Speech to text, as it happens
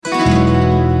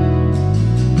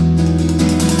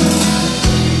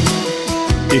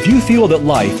If you feel that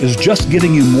life is just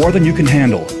giving you more than you can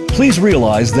handle, please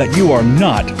realize that you are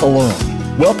not alone.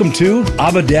 Welcome to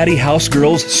Abba Daddy House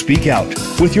Girls Speak Out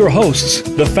with your hosts,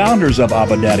 the founders of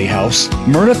Abba Daddy House,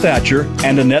 Myrna Thatcher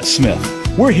and Annette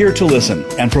Smith. We're here to listen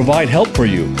and provide help for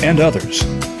you and others.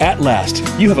 At last,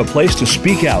 you have a place to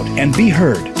speak out and be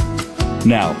heard.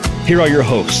 Now, here are your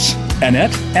hosts,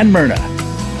 Annette and Myrna.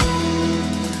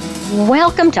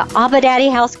 Welcome to Abba Daddy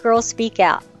House Girls Speak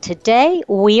Out. Today,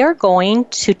 we are going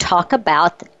to talk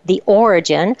about the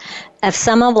origin of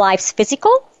some of life's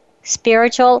physical,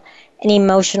 spiritual, and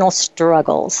emotional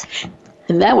struggles.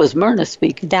 And that was Myrna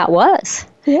speaking. That was.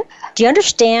 Yeah. Do you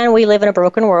understand we live in a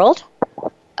broken world?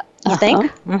 You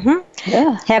think? Mm-hmm.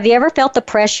 Yeah. Have you ever felt the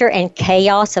pressure and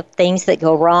chaos of things that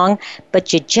go wrong,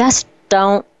 but you just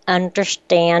don't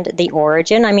understand the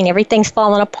origin? I mean, everything's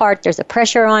falling apart. There's a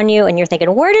pressure on you, and you're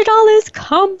thinking, where did all this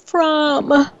come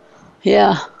from?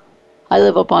 Yeah. I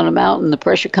live up on a mountain. The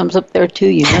pressure comes up there, too.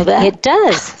 You know that? It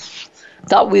does.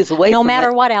 Thought we was away from it. No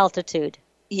matter what altitude.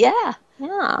 Yeah.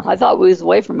 Yeah. I thought we was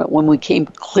away from it when we came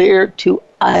clear to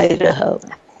Idaho.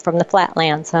 From the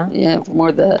flatlands, huh? Yeah, from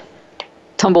where the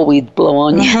tumbleweeds blow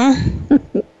on you.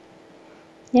 Mm-hmm.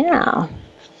 Yeah.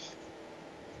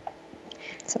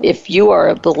 So, if you are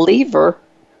a believer,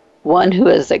 one who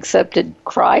has accepted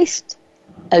Christ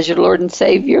as your Lord and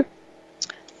Savior,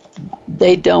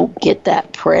 they don't get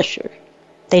that pressure.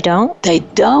 they don't? They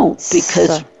don't,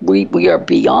 because we are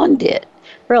beyond it.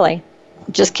 Really?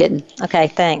 Just kidding. Okay,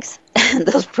 thanks.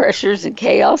 Those pressures and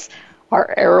chaos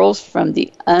are arrows from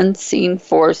the unseen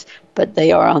force, but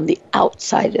they are on the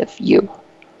outside of you.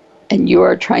 And you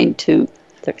are trying to,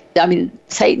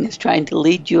 Satan is trying to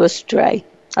lead you astray.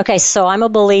 Okay, so I'm a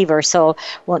believer. So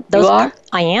those, you are?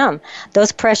 I am.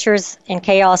 Those pressures and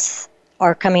chaos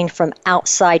are coming from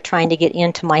outside trying to get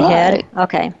into my head.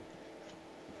 Okay.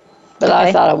 But okay.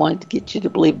 I thought I wanted to get you to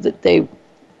believe that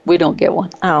we don't get one.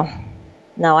 Oh,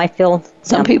 no, I feel...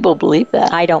 Some people believe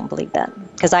that. I don't believe that,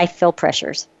 because I feel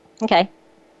pressures. Okay.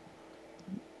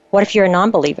 What if you're a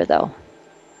non-believer, though?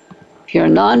 If you're a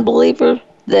non-believer,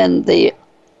 then the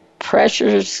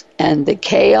pressures and the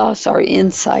chaos are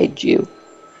inside you,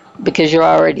 because you're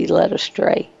already led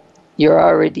astray. You're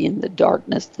already in the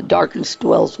darkness. The darkness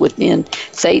dwells within.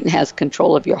 Satan has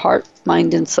control of your heart,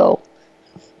 mind, and soul.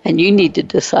 And you need to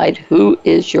decide who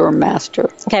is your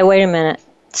master. Okay, wait a minute.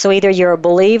 So either you're a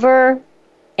believer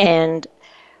and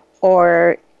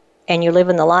you live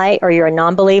in the light, or you're a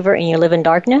non-believer and you live in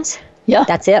darkness? Yeah.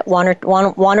 That's it? One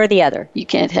or the other? You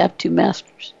can't have two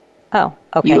masters. Oh,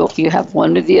 okay. You have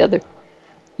one or the other.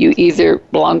 You either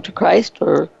belong to Christ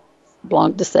or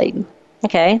belong to Satan.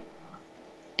 Okay.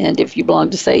 And if you belong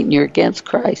to Satan, you're against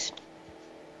Christ.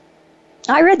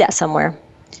 I read that somewhere.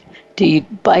 Do you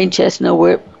by chance know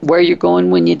where you're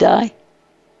going when you die?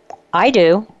 I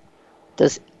do.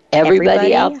 Does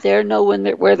everybody out there know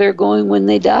where they're going when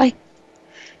they die?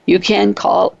 You can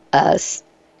call us,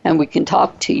 and we can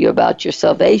talk to you about your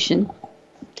salvation.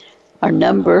 Our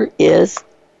number is,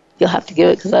 you'll have to give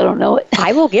it because I don't know it.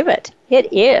 I will give it.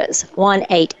 It is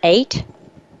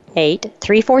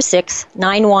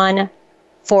 1-888-346-9141.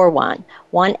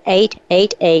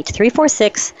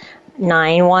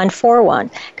 1-888-346-9141.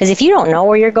 Because if you don't know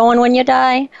where you're going when you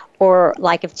die, or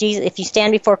like if you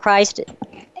stand before Christ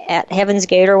at Heaven's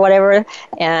Gate or whatever,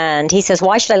 and he says,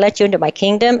 why should I let you into my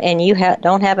kingdom, and you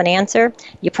don't have an answer,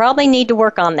 you probably need to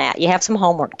work on that. You have some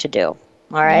homework to do.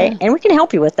 All right? Yeah. And we can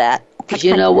help you with that. Because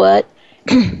you know what?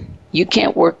 You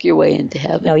can't work your way into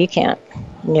heaven. No, you can't.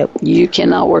 Nope. You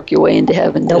cannot work your way into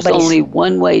heaven. There's only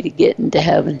one way to get into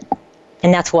heaven.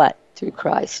 And that's what? Through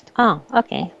Christ. Oh,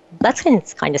 okay. That's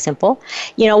kind of simple.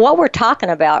 You know, what we're talking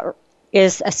about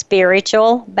is a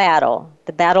spiritual battle,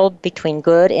 the battle between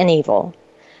good and evil,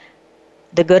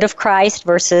 the good of Christ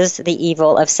versus the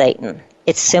evil of Satan.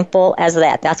 It's simple as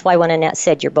that. That's why when Annette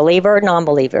said you're believer or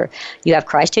non-believer, you have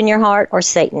Christ in your heart or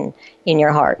Satan in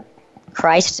your heart.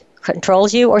 Christ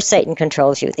controls you or Satan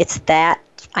controls you. It's that.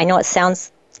 I know it's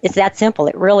that simple.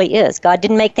 It really is. God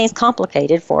didn't make things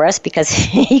complicated for us because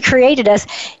he created us,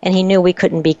 and he knew we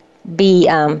couldn't be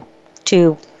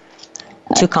too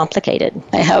complicated.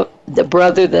 I have the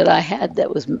brother that I had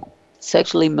that was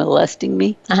sexually molesting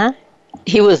me. Uh-huh.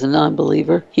 He was a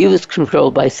non-believer. He was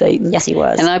controlled by Satan. Yes, he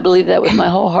was. And I believe that with my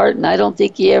whole heart, and I don't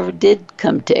think he ever did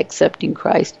come to accepting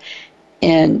Christ.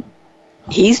 And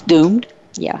he's doomed.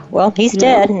 Yeah, well, he's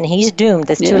dead, and he's doomed.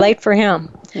 It's too late for him.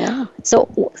 Yeah. So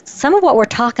some of what we're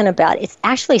talking about, it's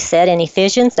actually said in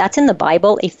Ephesians, that's in the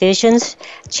Bible, Ephesians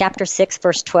chapter 6,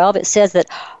 verse 12. It says that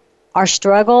our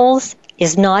struggles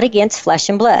is not against flesh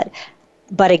and blood,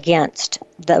 but against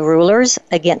the rulers,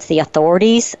 against the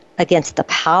authorities, against the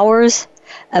powers,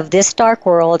 of this dark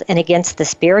world and against the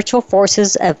spiritual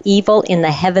forces of evil in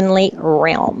the heavenly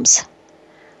realms.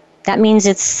 That means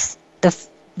it's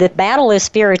the battle is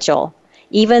spiritual.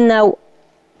 Even though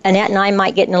Annette and I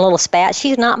might get in a little spat,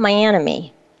 she's not my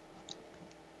enemy.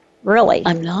 Really.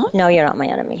 I'm not? No, you're not my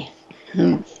enemy.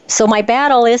 So my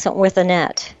battle isn't with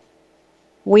Annette.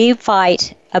 We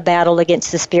fight a battle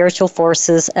against the spiritual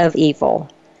forces of evil.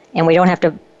 And we don't have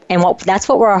to, and that's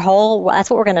what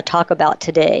we're going to talk about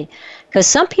today. Because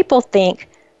some people think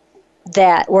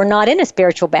that we're not in a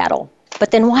spiritual battle.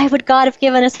 But then why would God have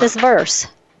given us this verse?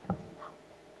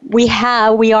 We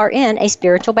are in a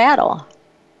spiritual battle.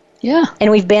 Yeah.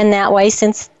 And we've been that way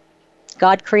since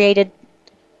God created.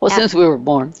 Since we were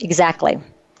born. Exactly.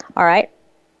 All right.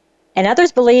 And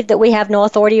others believe that we have no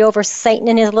authority over Satan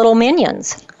and his little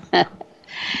minions.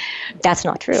 That's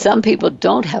not true. Some people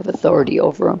don't have authority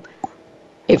over them.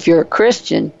 If you're a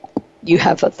Christian, you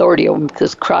have authority over them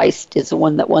because Christ is the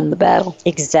one that won the battle.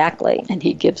 Exactly. And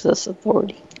he gives us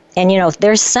authority. And,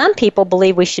 there's some people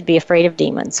believe we should be afraid of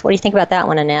demons. What do you think about that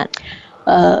one, Annette?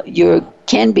 You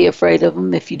can be afraid of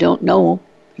them if you don't know them,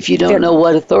 if you don't know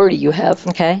what authority you have.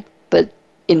 Okay. But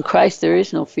in Christ there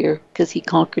is no fear because he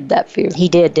conquered that fear. He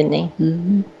did, didn't he?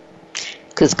 Mm-hmm.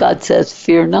 Because God says,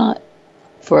 fear not,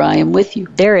 for I am with you.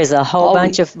 There is a whole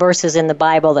bunch of verses in the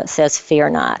Bible that says fear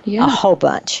not. Yeah. A whole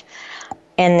bunch.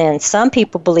 And then some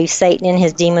people believe Satan and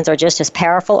his demons are just as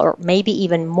powerful or maybe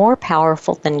even more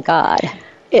powerful than God.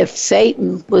 If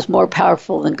Satan was more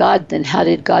powerful than God, then how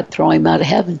did God throw him out of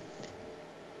heaven?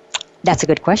 That's a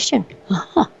good question.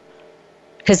 Uh-huh.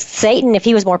 Because Satan, if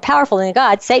he was more powerful than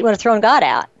God, Satan would have thrown God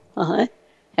out. Uh-huh.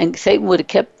 And Satan would have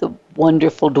kept the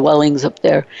wonderful dwellings up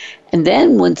there. And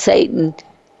then when Satan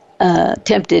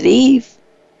tempted Eve,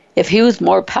 if he was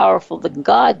more powerful than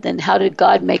God, then how did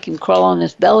God make him crawl on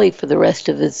his belly for the rest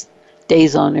of his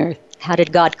days on earth? How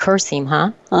did God curse him,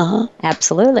 huh? Uh-huh.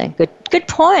 Absolutely. Good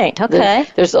point. Okay.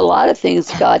 There's a lot of things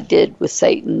God did with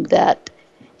Satan that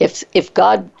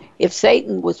if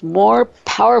Satan was more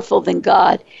powerful than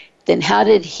God, then how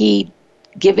did he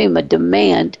give him a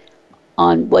demand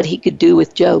on what he could do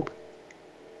with Job?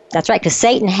 That's right, because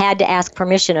Satan had to ask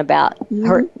permission about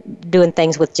her doing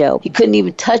things with Job. He couldn't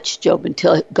even touch Job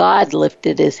until God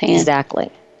lifted his hand.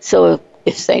 Exactly. So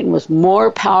if Satan was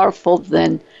more powerful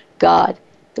than God,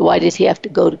 why did he have to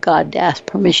go to God to ask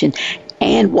permission?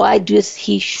 And why does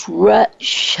he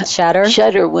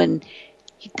shudder when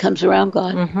he comes around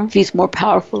God if he's more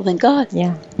powerful than God?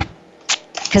 Yeah.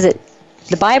 Because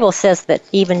the Bible says that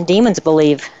even demons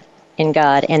believe in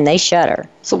God and they shudder.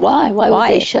 So why? Why would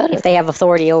they shudder? If they have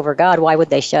authority over God, why would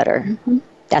they shudder? Mm-hmm.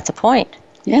 That's a point.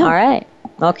 Yeah. All right.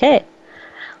 Okay.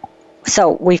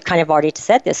 So we've kind of already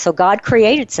said this. So God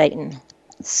created Satan,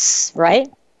 right?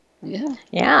 Yeah.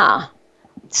 Yeah.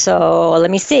 So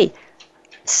let me see.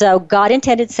 So God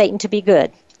intended Satan to be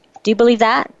good. Do you believe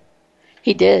that?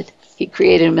 He did. He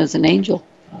created him as an angel.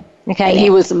 Okay. And he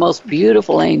was the most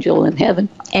beautiful angel in heaven.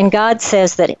 And God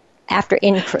says that after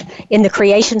in the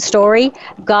creation story,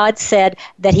 God said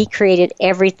that he created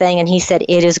everything and he said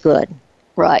it is good.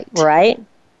 Right. Right?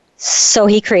 So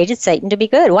he created Satan to be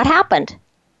good. What happened?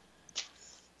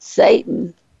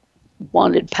 Satan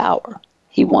wanted power.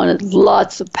 He wanted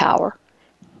lots of power.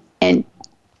 And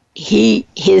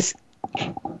his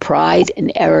pride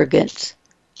and arrogance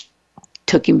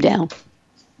took him down.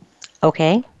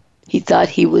 Okay. He thought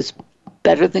he was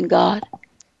better than God.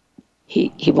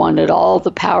 He wanted all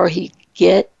the power he could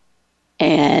get,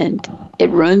 and it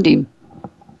ruined him.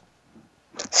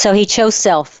 So he chose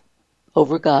self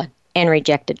over God and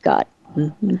rejected God.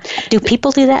 Mm-hmm. Do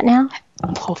people do that now?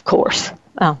 Of course.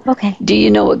 Oh, okay. Do you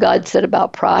know what God said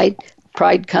about pride?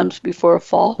 Pride comes before a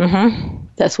fall. Mm-hmm.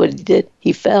 That's what he did.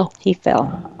 He fell. He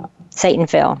fell. Satan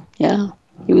fell. Yeah.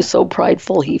 He was so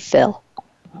prideful, he fell.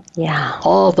 Yeah.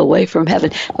 All the way from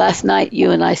heaven. Last night,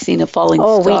 you and I seen a falling star.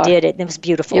 Oh, we did it. It was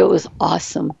beautiful. It was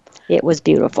awesome. It was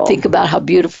beautiful. Think about how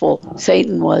beautiful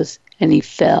Satan was, and he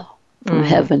fell from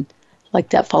heaven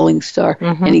like that falling star,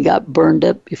 and he got burned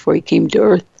up before he came to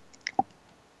earth.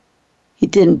 He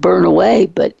didn't burn away,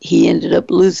 but he ended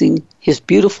up losing his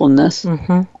beautifulness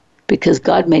because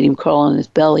God made him crawl on his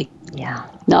belly. Yeah.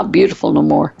 Not beautiful no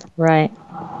more. Right.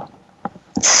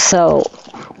 So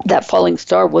that falling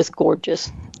star was gorgeous.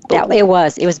 It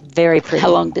was very pretty.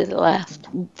 How long did it last?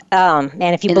 And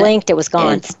if you blinked, it was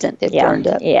gone. Instant, it burned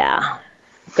up. Yeah.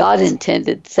 God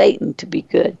intended Satan to be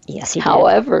good. Yes, he did.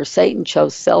 However, Satan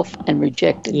chose self and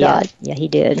rejected God. Yeah, he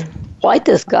did. Why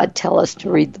does God tell us to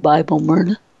read the Bible,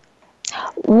 Myrna?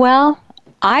 Well,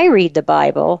 I read the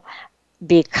Bible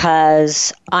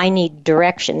because I need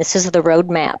direction. This is the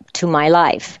roadmap to my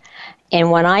life.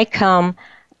 And when I come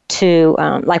to,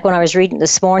 like when I was reading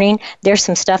this morning, there's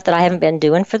some stuff that I haven't been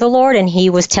doing for the Lord, and He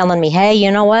was telling me, hey,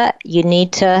 you know what? You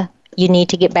need to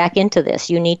get back into this.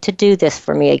 You need to do this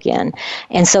for me again.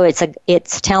 And so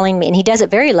it's telling me, and He does it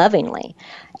very lovingly.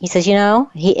 He says,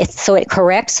 so it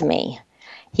corrects me.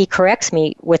 He corrects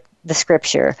me with the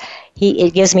Scripture.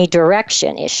 It gives me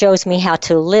direction. It shows me how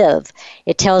to live.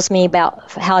 It tells me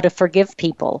about how to forgive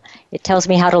people. It tells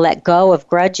me how to let go of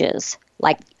grudges.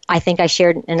 Like I think I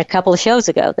shared in a couple of shows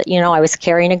ago that, I was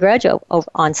carrying a grudge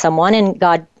on someone, and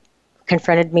God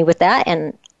confronted me with that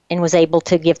and was able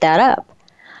to give that up.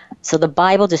 So the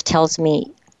Bible just tells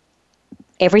me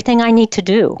everything I need to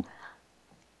do.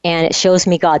 And it shows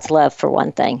me God's love, for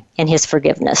one thing, and His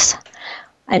forgiveness.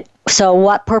 And so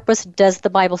what purpose does the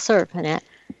Bible serve, Annette?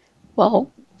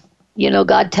 Well,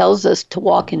 God tells us to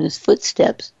walk in His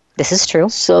footsteps. This is true.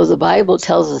 So the Bible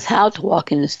tells us how to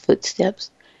walk in His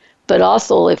footsteps. But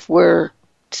also, if we're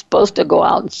supposed to go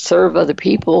out and serve other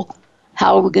people,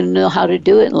 how are we going to know how to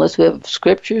do it unless we have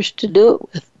scriptures to do it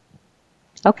with?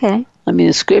 Okay. I mean,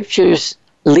 the scriptures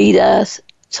lead us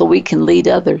so we can lead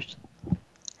others.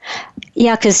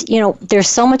 Yeah, because, there's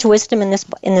so much wisdom in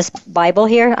this Bible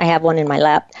here. I have one in my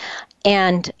lap.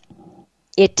 And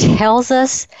it tells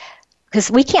us,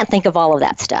 because we can't think of all of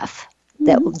that stuff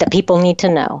that people need to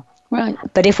know. Right.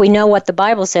 But if we know what the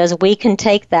Bible says, we can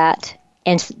take that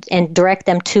and direct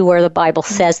them to where the Bible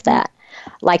says that.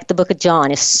 Like the book of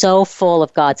John is so full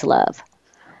of God's love.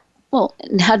 Well,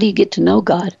 and how do you get to know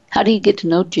God? How do you get to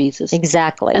know Jesus?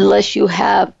 Exactly. Unless you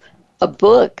have a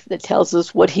book that tells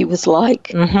us what He was like.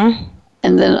 Mm-hmm.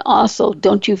 And then also,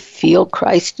 don't you feel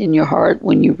Christ in your heart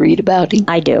when you read about Him?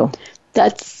 I do.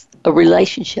 That's a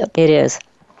relationship. It is.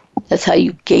 That's how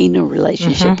you gain a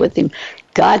relationship with Him.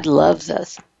 God loves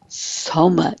us so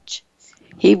much.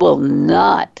 He will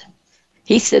not.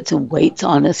 He sits and waits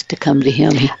on us to come to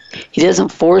Him. He doesn't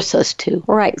force us to.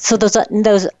 Right. So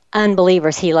those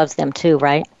unbelievers, He loves them too,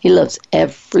 right? He loves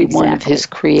every one of His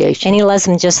creation. And He loves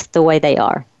them just the way they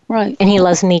are. Right. And He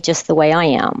loves me just the way I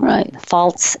am. Right.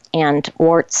 Faults and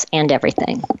warts and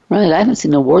everything. Right. I haven't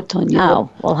seen a wart on you. Oh,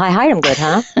 well, I hide them good,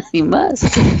 huh? You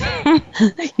must.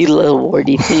 You little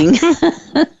warty thing.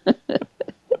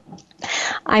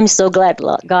 I'm so glad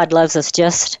God loves us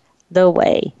just the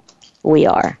way we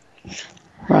are.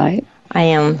 Right. I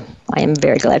am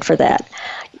very glad for that.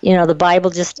 The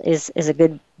Bible just is a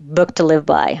good book to live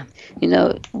by.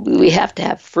 We have to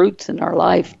have fruits in our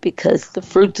life because the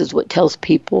fruits is what tells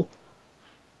people.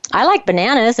 I like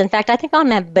bananas. In fact, I think I'm going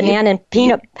to have banana and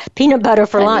peanut butter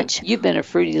for lunch. You've been a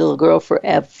fruity little girl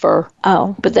forever.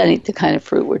 Oh. But that ain't the kind of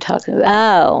fruit we're talking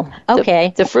about. Oh,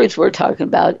 okay. The fruits we're talking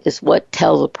about is what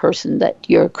tells a person that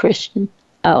you're a Christian.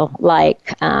 Oh,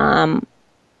 like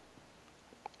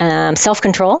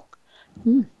self-control?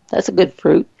 That's a good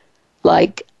fruit.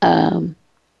 Like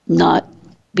not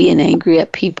being angry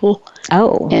at people.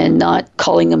 Oh. And not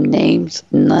calling them names.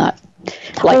 Not.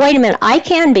 Well, wait a minute. I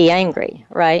can be angry,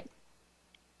 right?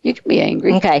 You can be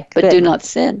angry. Okay, but good. do not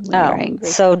sin when you're angry.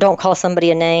 So don't call somebody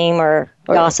a name or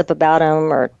gossip about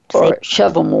them or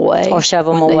shove them away. Or shove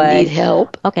them when away. They need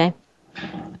help. Okay.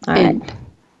 All and right.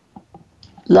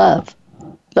 Love.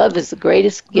 Love is the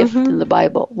greatest gift in the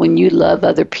Bible. When you love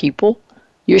other people,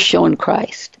 you're showing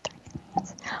Christ.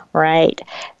 Right.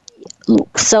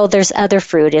 So there's other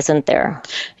fruit, isn't there?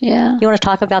 Yeah. You want to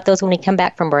talk about those when we come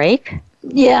back from break?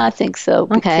 Yeah, I think so.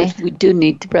 Okay. Because we do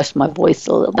need to rest my voice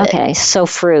a little bit. Okay, so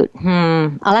fruit.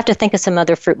 I'll have to think of some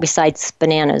other fruit besides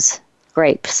bananas.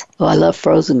 Grapes. Oh, I love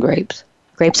frozen grapes.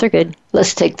 Grapes are good.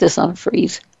 Let's take this on a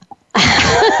freeze.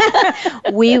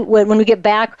 When we get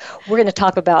back, we're going to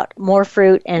talk about more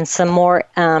fruit and some more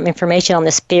information on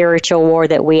the spiritual war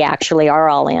that we actually are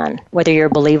all in. Whether you're a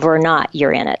believer or not,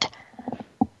 you're in it.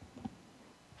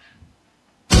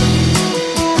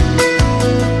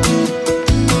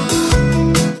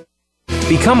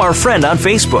 Become our friend on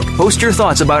Facebook. Post your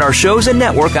thoughts about our shows and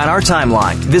network on our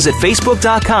timeline. Visit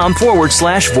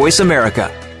Facebook.com/Voice America.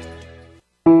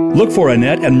 Look for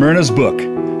Annette and Myrna's book,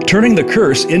 Turning the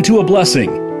Curse into a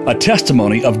Blessing, a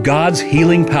testimony of God's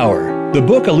healing power. The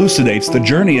book elucidates the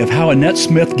journey of how Annette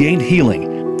Smith gained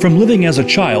healing from living as a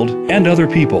child and other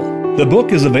people. The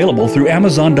book is available through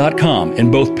Amazon.com in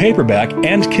both paperback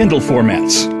and Kindle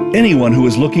formats. Anyone who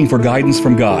is looking for guidance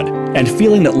from God and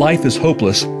feeling that life is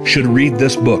hopeless should read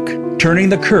this book, Turning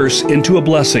the Curse into a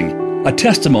Blessing, a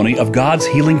testimony of God's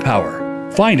healing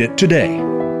power. Find it today.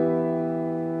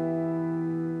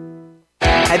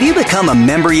 Have Have you become a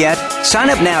member yet? Sign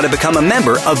up now to become a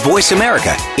member of Voice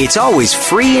America. It's always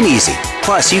free and easy.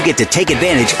 Plus, you get to take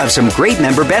advantage of some great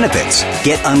member benefits.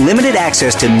 Get unlimited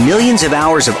access to millions of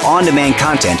hours of on-demand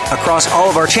content across all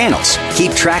of our channels.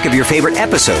 Keep track of your favorite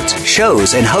episodes,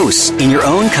 shows, and hosts in your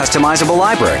own customizable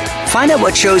library. Find out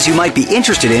what shows you might be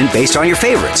interested in based on your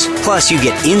favorites. Plus, you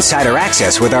get insider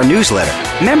access with our newsletter.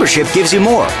 Membership gives you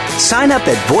more. Sign up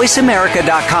at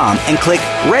voiceamerica.com and click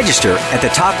register at the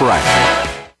top right.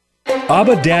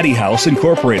 Abba Daddy House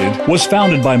Incorporated was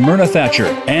founded by Myrna Thatcher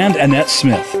and Annette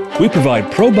Smith. We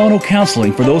provide pro bono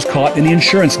counseling for those caught in the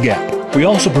insurance gap. We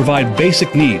also provide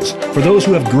basic needs for those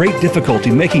who have great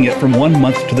difficulty making it from one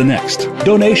month to the next.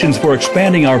 Donations for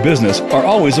expanding our business are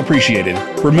always appreciated.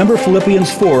 Remember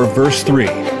Philippians 4, verse 3.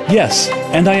 Yes,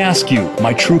 and I ask you,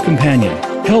 my true companion,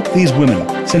 help these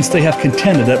women, since they have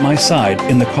contended at my side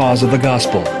in the cause of the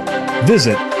gospel.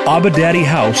 Visit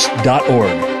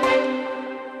AbbaDaddyHouse.org.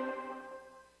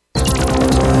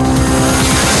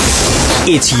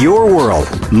 It's your world.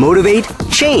 Motivate,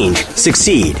 change,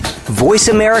 succeed.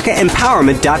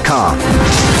 VoiceAmericaEmpowerment.com.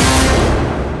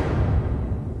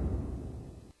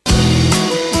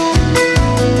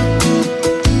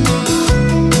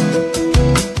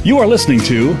 You are listening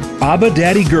to Abba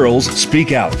Daddy Girls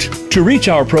Speak Out. To reach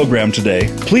our program today,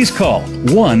 please call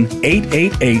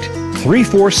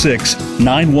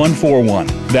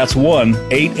 1-888-346-9141. That's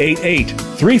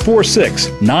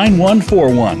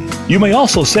 1-888-346-9141. You may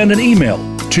also send an email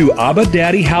to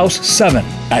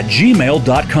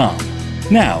abbadaddyhouse7@gmail.com.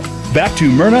 Now, back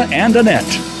to Myrna and Annette.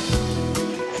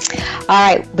 All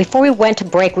right, before we went to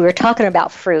break, we were talking about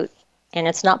fruit, and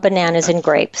it's not bananas and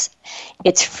grapes.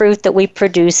 It's fruit that we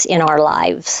produce in our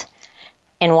lives.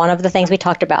 And one of the things we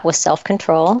talked about was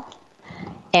self-control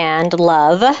and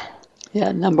love.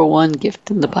 Yeah, number one gift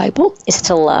in the Bible is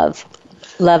to love.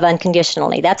 Love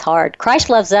unconditionally. That's hard. Christ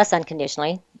loves us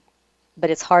unconditionally, but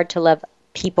it's hard to love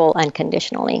people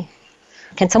unconditionally.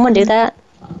 Can someone do that?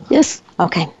 Yes.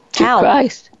 Okay. How?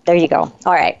 Christ. There you go.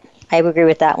 All right. I agree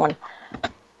with that one.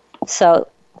 So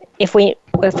if we're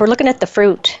looking at the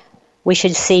fruit, we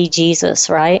should see Jesus,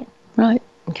 right? Right.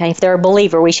 Okay. If they're a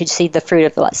believer, we should see the fruit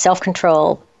of what?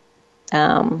 Self-control.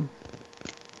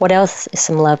 What else is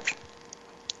some love?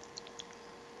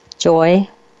 Joy.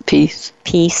 Peace.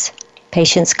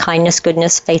 Patience, kindness,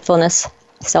 goodness, faithfulness,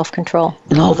 self-control.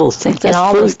 And all those things. That's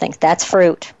fruit. Those things. That's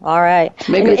fruit. All right.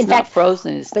 Maybe it's not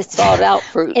frozen. It's thawed out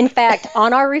fruit. In fact,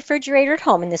 on our refrigerator at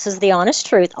home, and this is the honest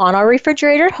truth, on our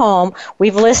refrigerator at home,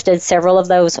 we've listed several of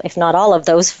those, if not all of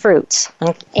those fruits.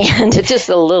 And it's just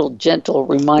a little gentle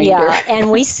reminder. Yeah, and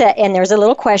and there's a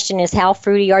little question is, how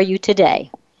fruity are you today?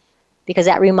 Because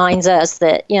that reminds us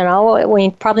that, we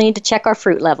probably need to check our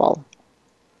fruit level.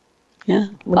 Yeah.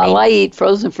 Well, I eat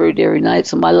frozen fruit every night,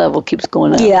 so my level keeps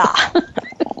going up. Yeah.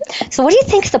 So what do you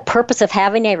think the purpose of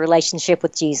having a relationship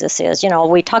with Jesus is?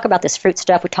 We talk about this fruit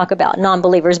stuff. We talk about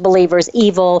non-believers, believers,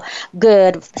 evil,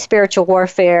 good, spiritual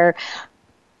warfare.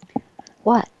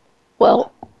 What?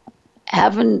 Well,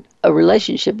 having a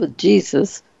relationship with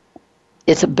Jesus,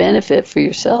 it's a benefit for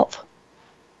yourself.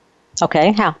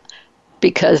 Okay, how?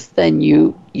 Because then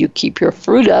you keep your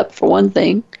fruit up, for one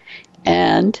thing,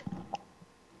 and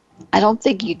I don't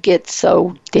think you get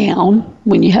so down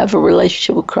when you have a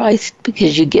relationship with Christ,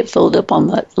 because you get filled up on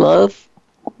that love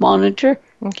monitor.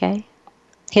 Okay.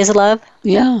 His love?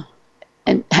 Yeah.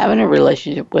 And having a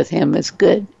relationship with him is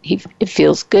good. It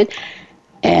feels good.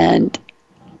 And,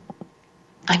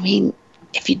 I mean,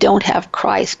 if you don't have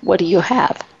Christ, what do you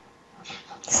have?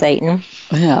 Satan.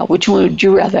 Yeah. Which one would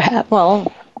you rather have? Well,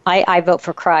 I vote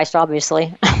for Christ,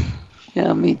 obviously.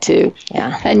 Yeah, me too.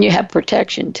 Yeah. And you have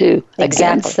protection, too,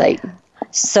 against Satan.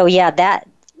 So, that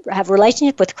have a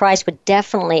relationship with Christ would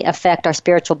definitely affect our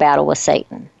spiritual battle with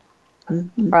Satan.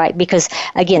 Mm-hmm. Right? Because,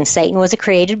 again, Satan was a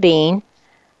created being.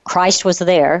 Christ was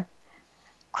there.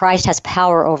 Christ has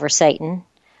power over Satan.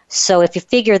 So if you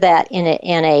figure that in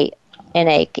a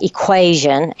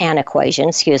equation,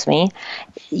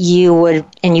 you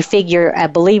figure a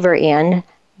believer in,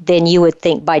 then you would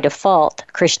think by default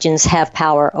Christians have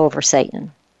power over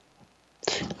Satan.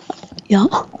 Yeah.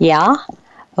 Yeah?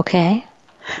 Okay.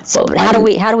 So how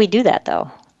do we do that though?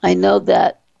 I know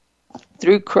that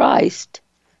through Christ,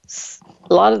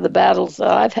 a lot of the battles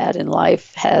that I've had in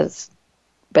life has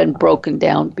been broken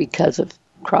down because of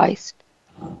Christ.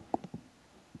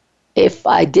 If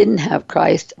I didn't have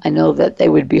Christ, I know that they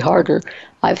would be harder.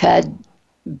 I've had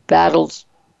battles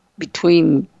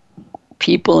between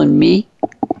people and me,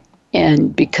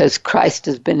 and because Christ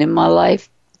has been in my life,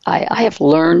 I have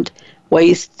learned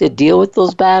ways to deal with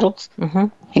those battles. Mm-hmm.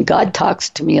 And God talks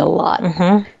to me a lot.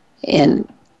 Mm-hmm. And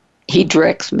he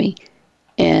directs me.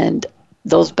 And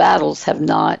those battles have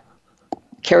not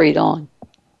carried on.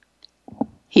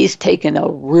 He's taken a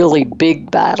really big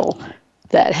battle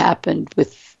that happened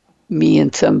with me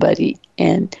and somebody,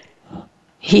 and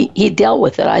he dealt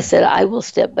with it. I said, I will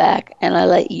step back and I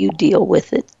let you deal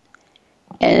with it.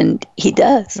 And he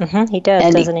does. He does,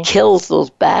 and doesn't he? Kills those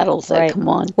battles that come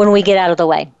on. When we get out of the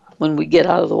way. When we get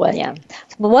out of the way. Yeah.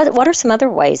 Well, what are some other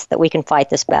ways that we can fight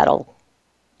this battle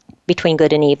between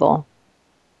good and evil?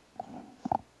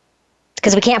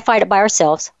 Because we can't fight it by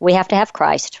ourselves. We have to have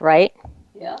Christ, right?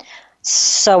 Yeah.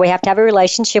 So we have to have a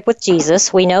relationship with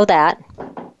Jesus. We know that.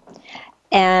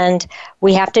 And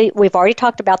we've already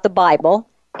talked about the Bible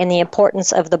and the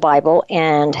importance of the Bible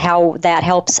and how that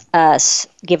helps us,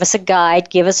 give us a guide,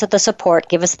 give us the support,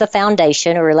 give us the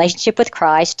foundation, a relationship with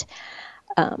Christ.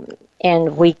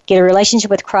 And we get a relationship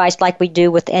with Christ like we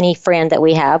do with any friend that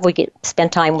we have. We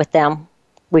spend time with them.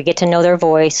 We get to know their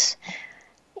voice,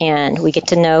 and we get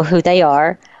to know who they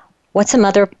are. What's some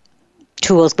other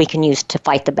tools we can use to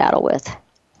fight the battle with?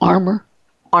 Armor.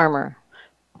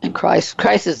 And Christ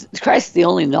is the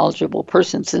only knowledgeable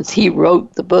person since he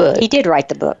wrote the book. He did write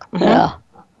the book. Mm-hmm. Yeah.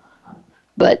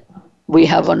 But we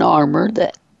have an armor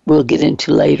that we'll get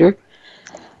into later.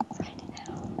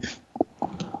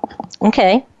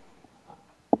 Okay.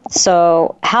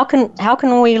 So how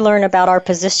can we learn about our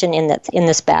position in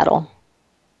this battle?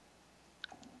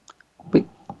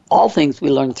 All things we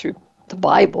learn through the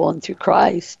Bible and through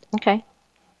Christ. Okay.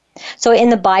 So in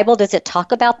the Bible, does it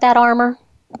talk about that armor?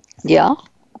 Yeah.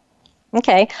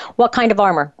 Okay. What kind of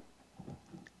armor?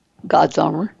 God's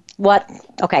armor. What?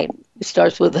 Okay. It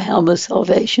starts with the helmet of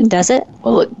salvation. Does it?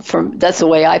 Well, that's the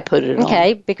way I put it on.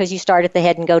 Okay, because you start at the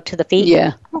head and go to the feet?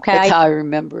 Yeah. Okay. That's how I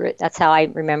remember it. That's how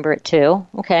I remember it too.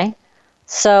 Okay.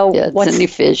 So yeah, it's in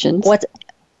Ephesians.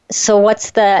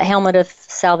 What's the helmet of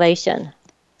salvation?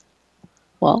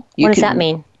 Well, what does that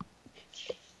mean?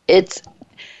 It's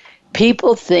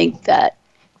people think that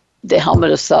the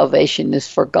helmet of salvation is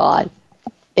for God.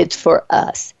 It's for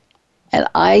us. And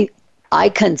I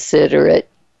consider it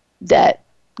that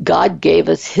God gave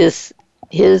us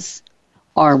his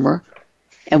armor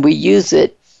and we use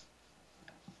it.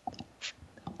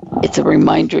 It's a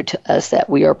reminder to us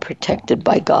that we are protected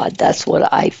by God. That's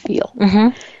what I feel.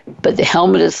 Mm-hmm. But the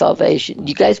helmet of salvation,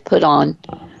 you guys put on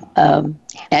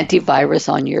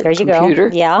antivirus on your computer.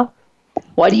 Go. Yeah.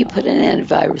 Why do you put an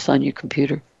antivirus on your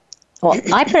computer? Well,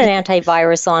 I put an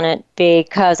antivirus on it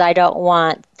because I don't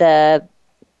want the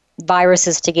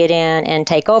viruses to get in and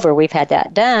take over. We've had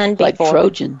that done before. Like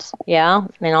Trojans. Yeah,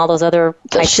 and all those other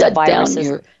types of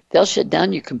viruses. They'll shut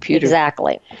down your computer.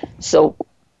 Exactly. So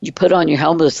you put on your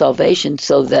helmet of salvation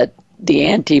so that the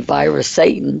antivirus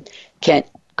Satan can't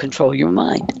control your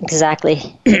mind.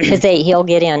 Exactly. Because he'll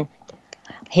get in.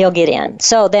 He'll get in.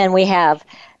 So then we have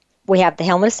the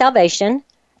helmet of salvation,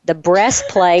 the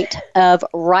breastplate of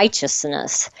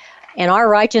righteousness. And our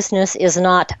righteousness is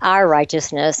not our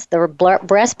righteousness. The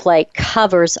breastplate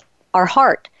covers our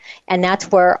heart. And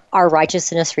that's where our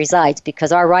righteousness resides,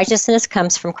 because our righteousness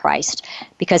comes from Christ,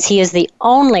 because he is the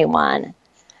only one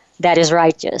that is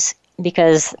righteous,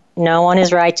 because no one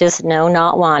is righteous, no,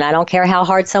 not one. I don't care how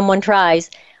hard someone tries,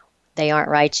 they aren't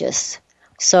righteous.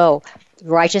 So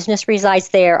righteousness resides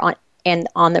there on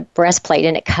the breastplate,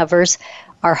 and it covers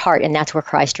our heart, and that's where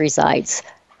Christ resides.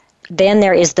 Then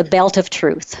there is the belt of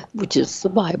truth, which is the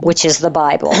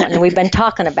Bible. And we've been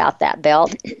talking about that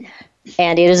belt.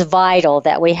 And it is vital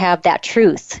that we have that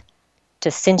truth to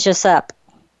cinch us up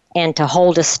and to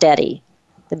hold us steady.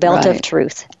 The belt of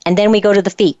truth. And then we go to the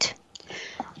feet.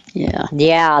 Yeah.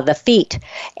 Yeah, the feet.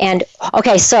 And,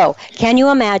 okay, so can you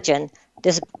imagine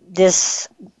this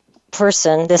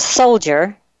person, this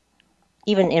soldier,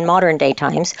 even in modern day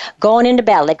times, going into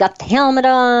battle? They've got the helmet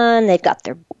on, they've got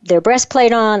their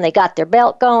breastplate on, they got their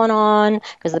belt going on,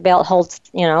 because the belt holds,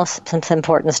 some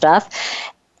important stuff.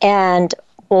 And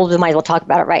we might as well talk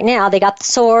about it right now. They got the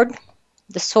sword.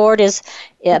 The sword is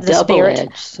the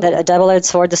Spirit. A double-edged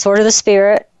sword. The sword of the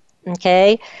Spirit.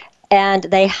 Okay? And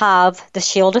they have the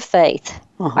shield of faith.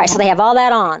 Uh-huh. All right, so they have all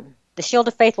that on. The shield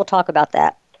of faith, we'll talk about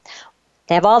that.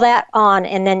 They have all that on,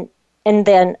 and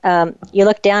then you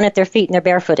look down at their feet, and they're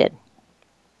barefooted.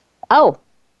 Oh,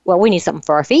 well, we need something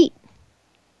for our feet.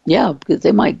 Yeah, because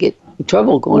they might get in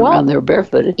trouble going around there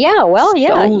barefooted. Yeah, well,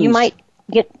 yeah, you might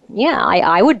get,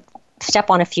 I would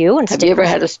step on a few. And have you ever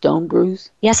had a stone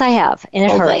bruise? Yes, I have, and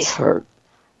it hurts. They hurt.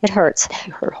 It hurts.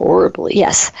 They hurt horribly.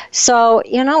 Yes. So,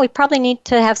 we probably need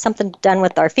to have something done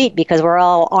with our feet, because we're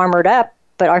all armored up,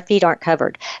 but our feet aren't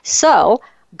covered. So,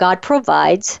 God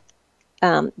provides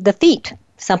the feet,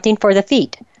 something for the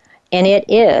feet. And it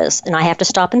is, and I have to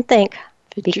stop and think,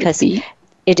 because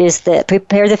It is the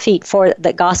prepare the feet for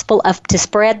the gospel of, to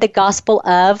spread the gospel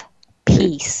of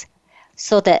peace.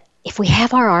 So that if we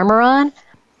have our armor on,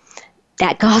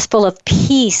 that gospel of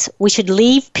peace, we should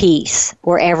leave peace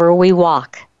wherever we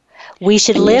walk. We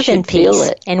should live in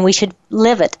peace, and we should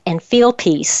live it and feel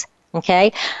peace.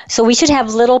 Okay, so we should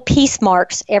have little peace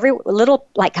marks, every little,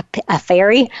 like a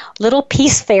fairy, little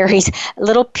peace fairies,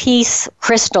 little peace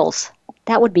crystals.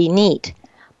 That would be neat.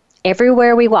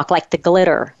 Everywhere we walk, like the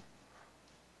glitter.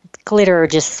 Glitter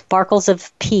just sparkles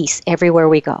of peace everywhere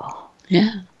we go.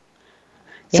 Yeah.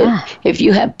 So if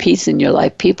you have peace in your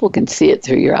life, people can see it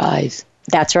through your eyes.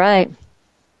 That's right.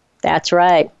 That's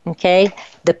right. Okay?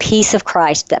 The peace of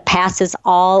Christ that passes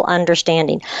all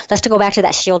understanding. Let's go back to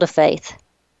that shield of faith.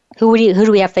 Who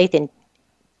do we have faith in?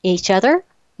 Each other?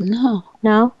 No.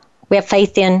 No? We have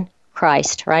faith in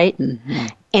Christ, right? Mm-hmm.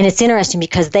 And it's interesting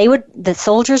because the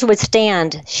soldiers would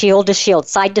stand shield to shield,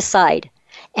 side to side.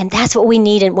 And that's what we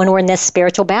need when we're in this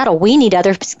spiritual battle. We need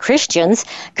other Christians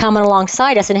coming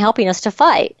alongside us and helping us to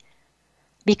fight.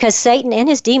 Because Satan and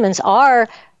his demons are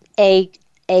a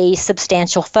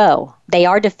substantial foe. They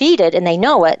are defeated, and they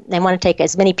know it. They want to take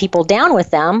as many people down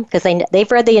with them because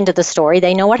they've read the end of the story.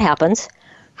 They know what happens.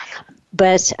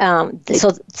 But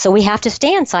so we have to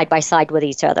stand side by side with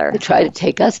each other. They try to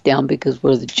take us down because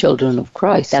we're the children of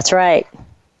Christ. That's right.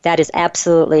 That is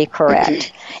absolutely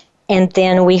correct. And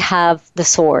then we have the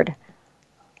sword,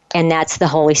 and that's the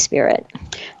Holy Spirit.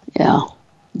 Yeah,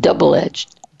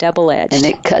 double-edged. Double-edged. And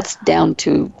it cuts down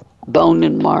to bone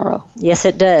and marrow. Yes,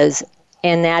 it does.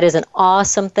 And that is an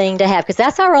awesome thing to have, because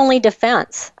that's our only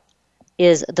defense,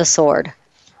 is the sword.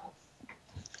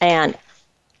 And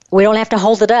we don't have to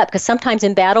hold it up, because sometimes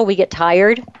in battle we get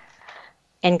tired,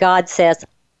 and God says,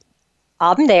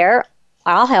 I'm there,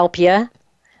 I'll help you.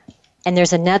 And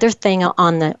there's another thing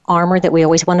on the armor that we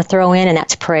always want to throw in, and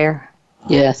that's prayer.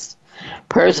 Yes.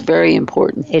 Prayer is very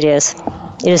important. It is.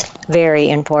 It is very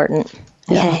important.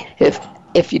 Yeah. Okay.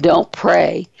 If you don't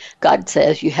pray, God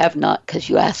says you have not because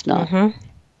you ask not. Mm-hmm.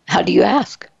 How do you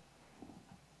ask?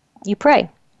 You pray.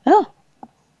 Oh.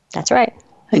 That's right.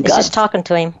 And it's just talking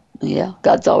to him. Yeah,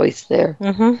 God's always there.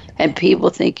 Mm-hmm. And people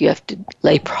think you have to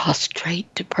lay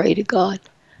prostrate to pray to God.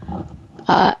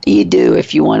 You do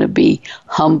if you want to be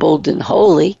humbled and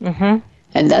holy. Mm-hmm.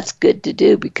 And that's good to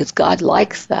do because God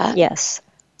likes that. Yes.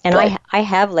 And I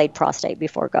have laid prostrate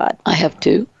before God. I have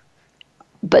too.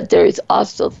 But there is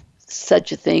also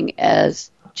such a thing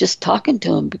as just talking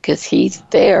to him because he's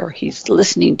there. He's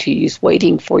listening to you. He's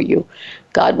waiting for you.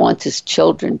 God wants his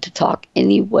children to talk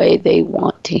any way they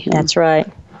want to him. That's right.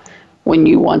 When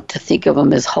you want to think of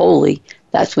him as holy,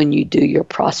 that's when you do your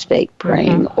prostrate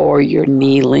praying or your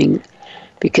kneeling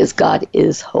because God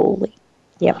is holy.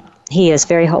 Yep. He is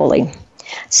very holy.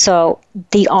 So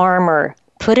the armor,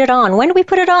 put it on. When do we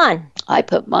put it on? I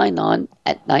put mine on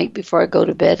at night before I go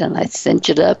to bed, and I cinch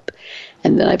it up,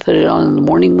 and then I put it on in the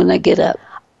morning when I get up.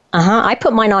 I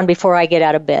put mine on before I get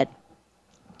out of bed.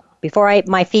 Before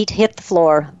my feet hit the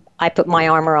floor, I put my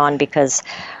armor on because...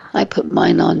 I put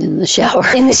mine on in the shower.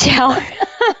 In the shower.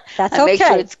 That's okay. I make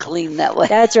sure it's clean that way.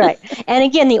 That's right. And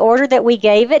again, the order that we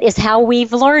gave it is how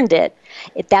we've learned it.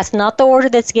 That's not the order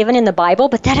that's given in the Bible,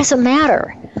 but that doesn't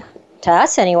matter. To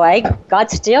us anyway, God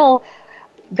still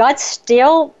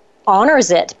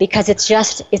honors it because it's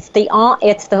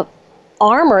the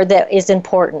armor that is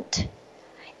important.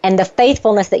 And the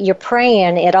faithfulness that you're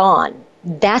praying it on.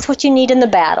 That's what you need in the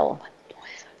battle.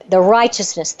 The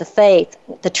righteousness, the faith,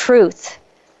 the truth,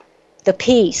 the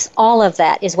peace, all of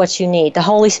that is what you need. The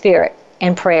Holy Spirit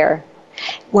and prayer.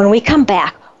 When we come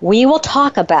back, we will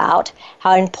talk about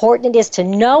how important it is to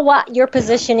know what your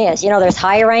position is. You know, there's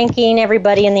high ranking,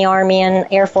 everybody in the Army and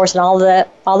Air Force and all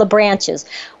the branches.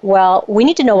 Well, we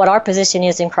need to know what our position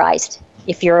is in Christ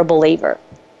if you're a believer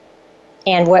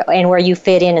and where you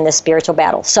fit in the spiritual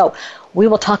battle. So we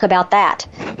will talk about that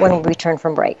when we return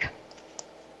from break.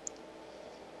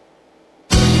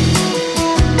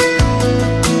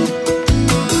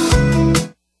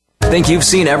 Think you've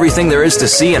seen everything there is to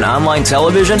see in online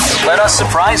television? Let us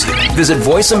surprise you. Visit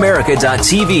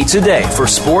voiceamerica.tv today for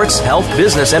sports, health,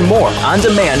 business, and more on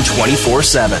demand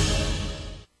 24/7.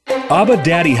 Abba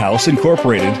Daddy House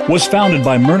Incorporated was founded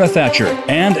by Myrna Thatcher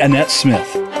and Annette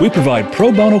Smith. We provide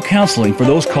pro bono counseling for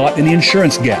those caught in the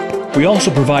insurance gap. We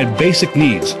also provide basic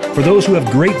needs for those who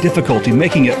have great difficulty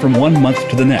making it from one month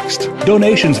to the next.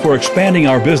 Donations for expanding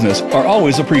our business are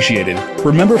always appreciated.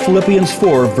 Remember Philippians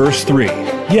 4, verse 3.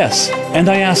 Yes, and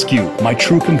I ask you, my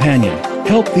true companion,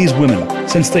 help these women,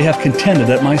 since they have contended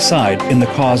at my side in the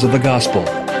cause of the gospel.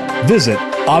 Visit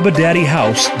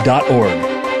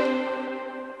AbbaDaddyHouse.org.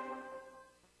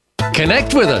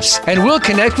 Connect with us, and we'll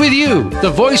connect with you.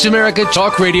 The Voice America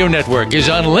Talk Radio Network is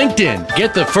on LinkedIn.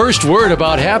 Get the first word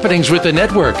about happenings with the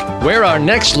network, where our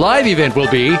next live event will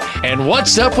be, and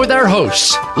what's up with our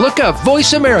hosts. Look up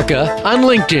Voice America on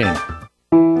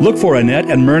LinkedIn. Look for Annette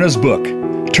and Myrna's book,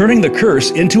 Turning the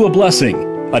Curse into a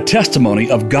Blessing, a testimony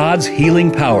of God's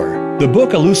healing power. The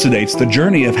book elucidates the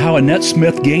journey of how Annette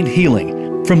Smith gained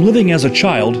healing from living as a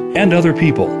child and other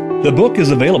people. The book is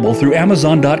available through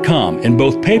Amazon.com in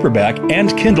both paperback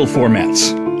and Kindle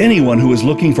formats. Anyone who is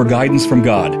looking for guidance from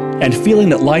God and feeling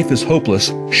that life is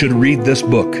hopeless should read this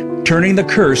book, Turning the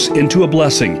Curse into a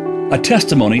Blessing, a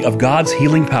testimony of God's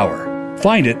healing power.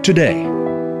 Find it today.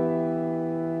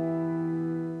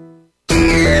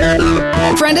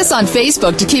 Friend us on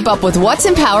Facebook to keep up with what's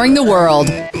empowering the world.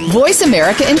 Voice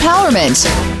America Empowerment.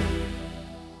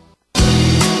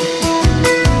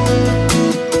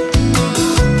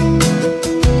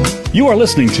 You are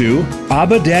listening to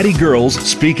Abba Daddy Girls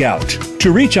Speak Out.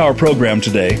 To reach our program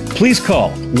today, please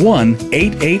call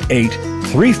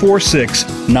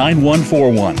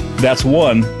 1-888-346-9141. That's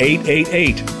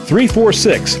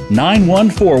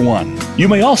 1-888-346-9141. You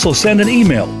may also send an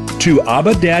email to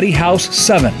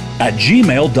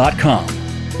abadaddyhouse7@gmail.com.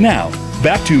 Now,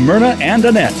 back to Myrna and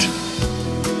Annette.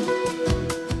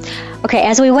 Okay,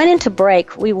 as we went into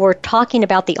break, we were talking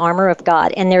about the armor of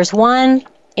God, and there's one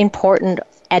important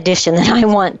addition that I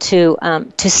want to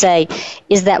say,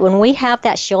 is that when we have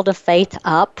that shield of faith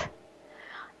up,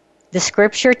 the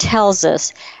Scripture tells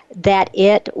us that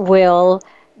it will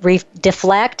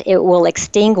deflect, it will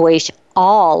extinguish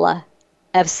all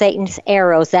of Satan's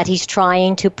arrows that he's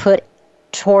trying to put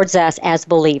towards us as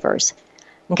believers.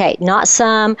 Okay, not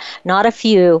some, not a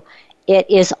few, it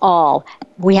is all.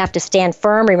 We have to stand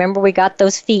firm. Remember, we got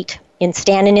those feet in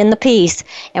standing in the peace,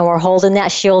 and we're holding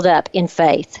that shield up in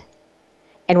faith.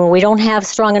 And when we don't have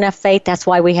strong enough faith, that's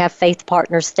why we have faith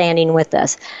partners standing with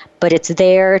us. But it's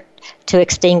there to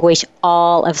extinguish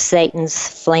all of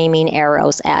Satan's flaming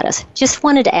arrows at us. Just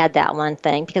wanted to add that one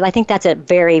thing, because I think that's a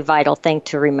very vital thing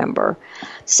to remember.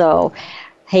 So,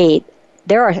 hey,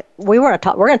 we're going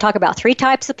to talk about three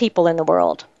types of people in the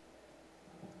world.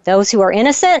 Those who are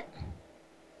innocent,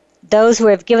 those who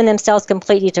have given themselves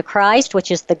completely to Christ,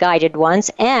 which is the guided ones,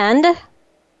 and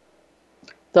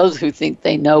those who think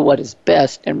they know what is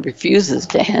best and refuses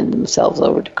to hand themselves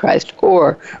over to Christ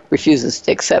or refuses to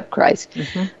accept Christ.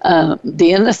 Mm-hmm.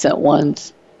 The innocent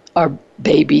ones are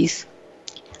babies.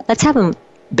 Let's have them.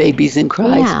 Babies in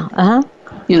Christ. Yeah. Uh-huh.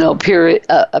 You know,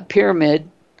 a pyramid,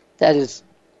 that is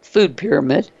food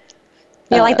pyramid.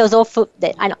 Yeah, like those old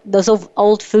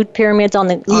old food pyramids on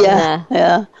the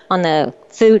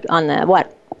food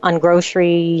on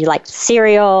grocery, like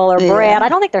cereal or bread. I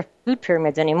don't think they're food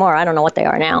pyramids anymore. I don't know what they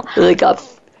are now. They got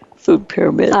food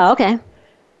pyramids. Oh, okay.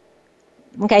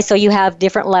 Okay, so you have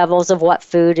different levels of what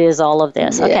food is, all of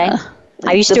this. Okay.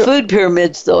 The food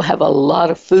pyramids, though, have a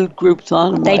lot of food groups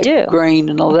on them. They do. Grain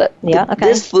and all that. Yeah, okay.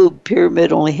 This food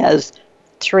pyramid only has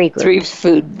three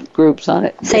food groups on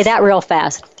it. Say that real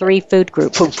fast. 3 food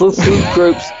groups. Food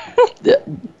groups.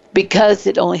 Because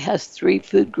it only has 3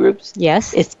 food groups.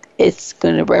 Yes. It's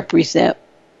going to represent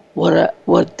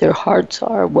what their hearts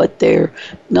are, what they're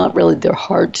not really their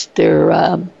hearts,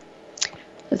 their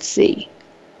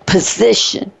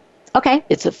position. Okay.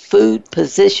 It's a food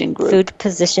position group. Food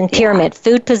position pyramid. Yeah.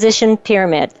 Food position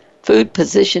pyramid. Food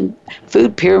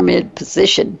pyramid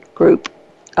position group.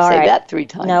 All Say right. that 3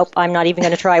 times. Nope, I'm not even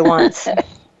going to try once.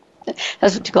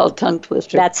 That's what you call a tongue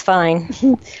twister. That's fine.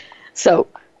 So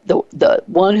the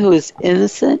one who is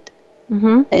innocent,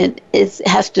 mm-hmm. and it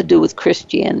has to do with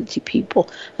Christianity people.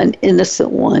 An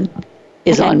innocent one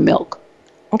is on milk.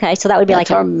 Okay, so that would be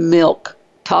That's our milk,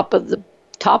 top of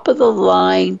the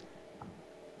line,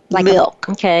 like milk.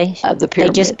 Of the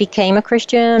pyramid. They just became a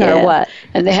Christian or what?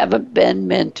 And they haven't been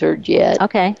mentored yet.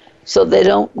 Okay. So they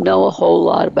don't know a whole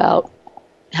lot about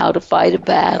how to fight a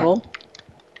battle.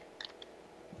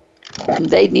 And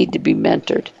they need to be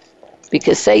mentored,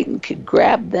 because Satan could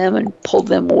grab them and pull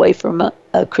them away from a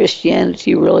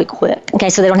Christianity really quick. Okay,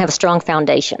 so they don't have a strong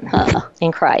foundation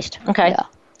in Christ. Okay. Yeah.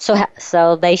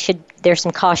 So they should. There's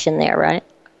some caution there, right?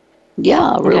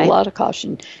 Yeah, a lot of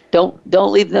caution. Don't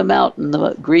leave them out in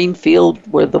the green field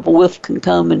where the wolf can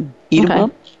come and eat them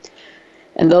up.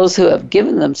 And those who have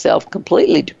given themselves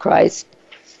completely to Christ.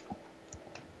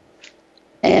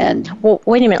 And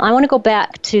wait a minute. I want to go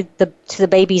back to the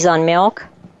babies on milk.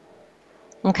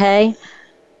 Okay,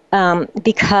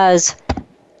 because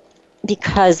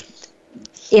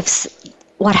if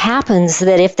what happens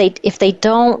that if they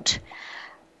don't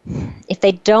if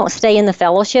they don't stay in the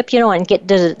fellowship, and get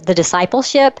the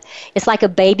discipleship, it's like a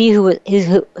baby who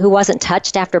wasn't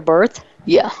touched after birth.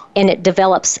 Yeah. And it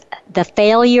develops the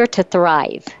failure to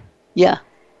thrive. Yeah.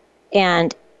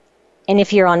 And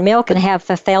if you're on milk and have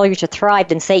a failure to thrive,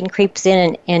 then Satan creeps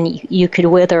in and you could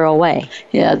wither away.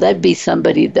 Yeah, that'd be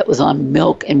somebody that was on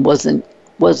milk and wasn't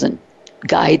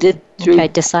guided through. Okay,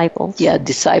 discipled. Yeah,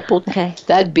 discipled. Okay.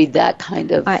 That'd be that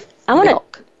kind of I want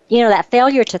milk. to, that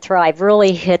failure to thrive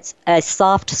really hits a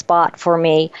soft spot for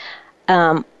me.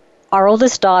 Our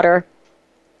oldest daughter,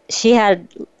 she had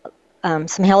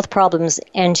some health problems,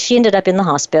 and she ended up in the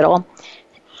hospital.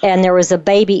 And there was a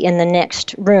baby in the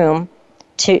next room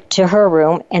to her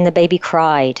room, and the baby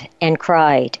cried and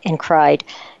cried and cried.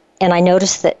 And I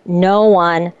noticed that no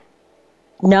one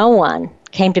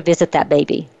came to visit that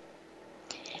baby.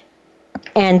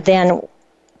 And then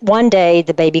one day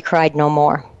the baby cried no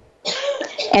more.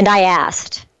 And I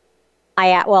asked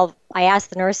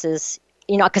the nurses,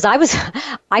 because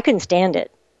I couldn't stand it.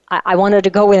 I wanted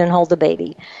to go in and hold the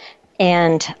baby.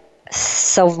 And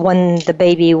so when the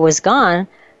baby was gone,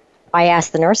 I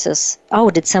asked the nurses,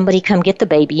 did somebody come get the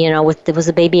baby? Was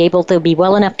the baby able to be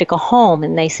well enough to go home?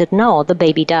 And they said, no, the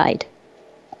baby died.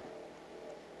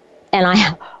 And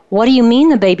what do you mean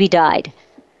the baby died?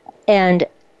 And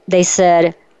they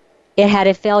said, it had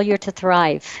a failure to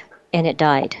thrive, and it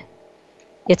died.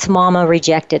 Its mama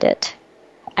rejected it.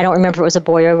 I don't remember if it was a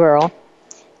boy or a girl.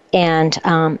 And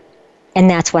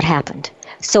that's what happened.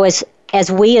 So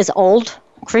as we as old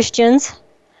Christians,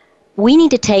 we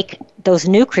need to take those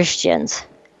new Christians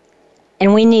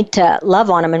and we need to love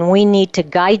on them and we need to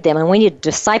guide them and we need to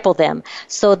disciple them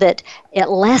so that it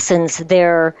lessens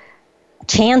their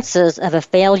chances of a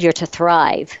failure to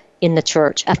thrive in the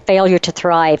church, a failure to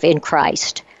thrive in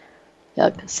Christ. Yeah,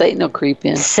 Satan will creep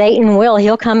in. Satan will.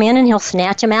 He'll come in and he'll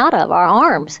snatch them out of our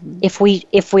arms if we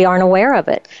aren't aware of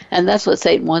it. And that's what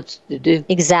Satan wants to do.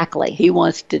 Exactly. He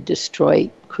wants to destroy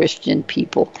Christian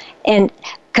people. And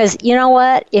because you know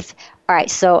what? All right,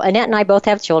 so Annette and I both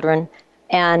have children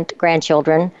and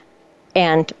grandchildren,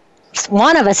 and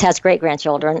one of us has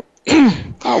great-grandchildren.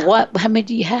 What? How many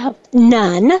do you have?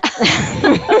 None.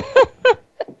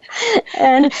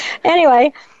 And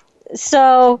anyway,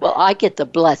 so... Well, I get the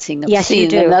blessing of yes,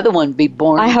 seeing another one be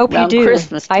born I hope you do.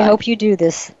 Christmas time. I hope you do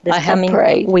this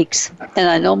coming weeks. And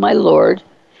I know my Lord,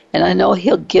 and I know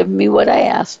He'll give me what I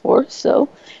ask for, so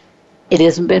it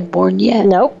hasn't been born yet.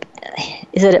 Nope.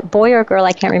 Is it a boy or a girl?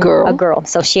 I can't remember. Girl. A girl.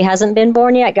 So she hasn't been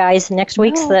born yet, guys. Next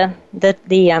week's And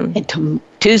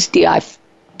Tuesday I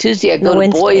go to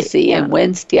Boise, and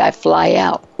Wednesday I fly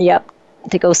out. Yep.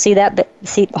 To go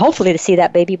hopefully to see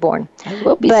that baby born. I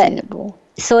will be seeing it born.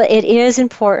 So it is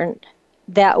important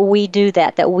that we do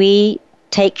that we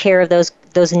take care of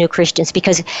those new Christians,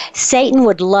 because Satan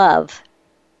would love.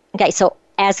 Okay, so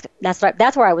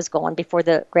that's where I was going before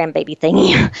the grandbaby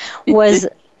thingy was.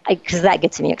 Because that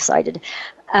gets me excited,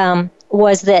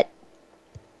 was that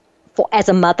as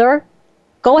a mother,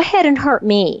 go ahead and hurt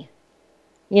me.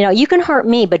 You can hurt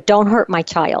me, but don't hurt my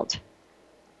child.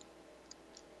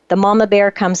 The mama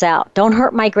bear comes out. Don't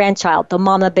hurt my grandchild. The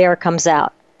mama bear comes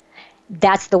out.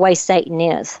 That's the way Satan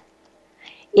is.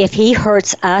 If he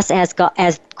hurts us as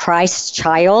Christ's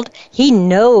child, he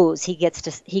knows he gets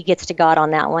to God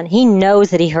on that one. He knows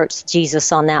that he hurts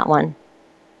Jesus on that one.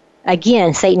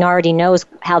 Again, Satan already knows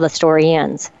how the story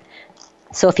ends.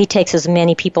 So if he takes as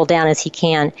many people down as he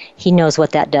can, he knows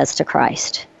what that does to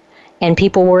Christ. And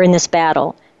people were in this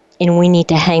battle, and we need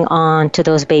to hang on to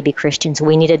those baby Christians.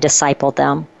 We need to disciple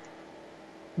them.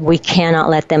 We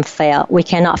cannot let them fail. We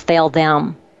cannot fail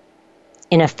them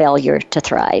in a failure to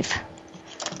thrive.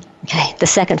 Okay, the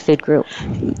second food group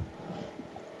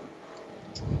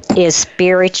is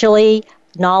spiritually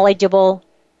knowledgeable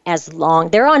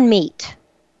they're on meat.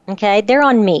 Okay, they're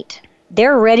on meat.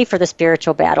 They're ready for the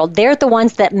spiritual battle. They're the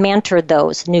ones that mentor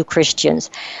those new Christians.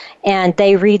 And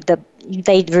they read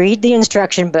the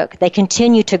instruction book. They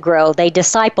continue to grow. They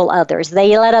disciple others.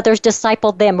 They let others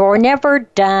disciple them. We're never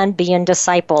done being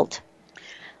discipled.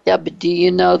 Yeah, but do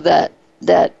you know that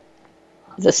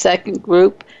the second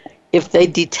group, if you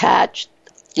detach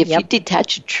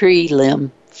a tree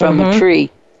limb from a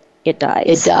tree, it dies.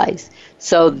 It dies.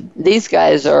 So these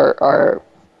guys are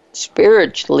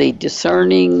spiritually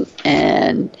discerning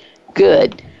and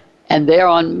good, and they're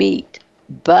on meat,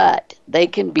 but they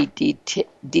can be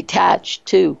detached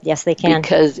too. Yes, they can.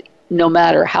 Because no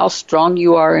matter how strong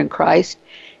you are in Christ,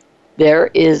 there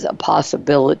is a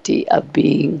possibility of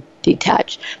being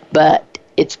detached, but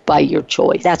it's by your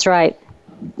choice. That's right.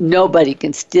 Nobody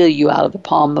can steal you out of the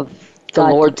palm of the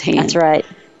Lord's hand. That's right.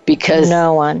 Because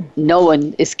no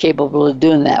one is capable of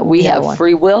doing that. We have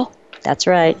free will. That's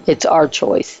right. It's our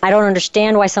choice. I don't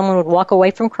understand why someone would walk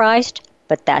away from Christ,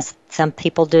 but that's some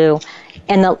people do.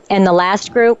 And the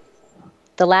last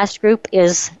group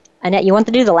is, Annette, you want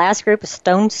to do the last group, is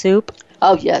stone soup?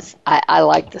 Oh, yes. I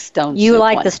like the stone soup. You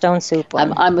like one. the stone soup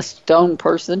one. I'm a stone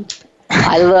person.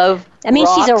 I love I mean,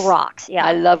 rocks. she's a rocks, yeah.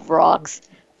 I love rocks.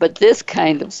 But this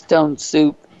kind of stone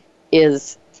soup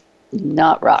is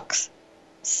not rocks.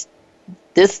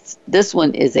 This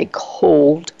one is a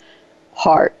cold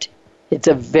heart. It's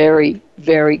a very,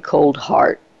 very cold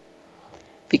heart.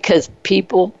 Because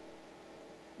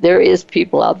there is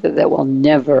people out there that will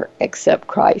never accept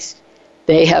Christ.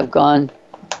 They have gone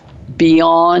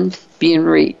beyond being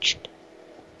reached,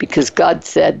 because God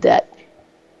said that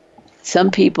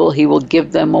some people He will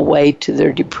give them away to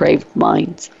their depraved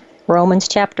minds. Romans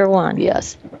chapter 1.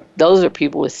 Yes. Those are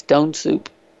people with stone soup.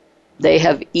 They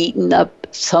have eaten up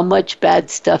so much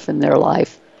bad stuff in their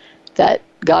life that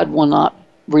God will not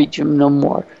reach them no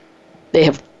more. They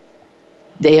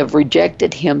have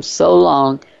rejected Him so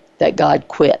long that God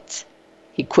quits.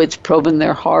 He quits probing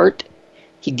their heart.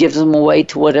 He gives them away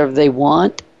to whatever they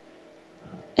want.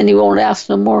 And He won't ask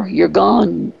no more. You're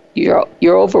gone.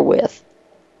 You're over with.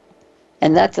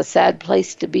 And that's a sad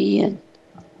place to be in,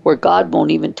 where God won't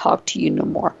even talk to you no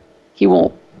more. He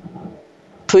won't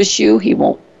push you. He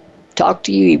won't talk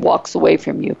to you. He walks away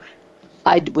from you.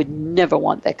 I would never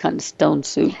want that kind of stone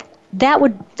soup.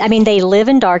 They live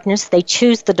in darkness. They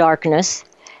choose the darkness.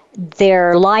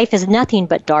 Their life is nothing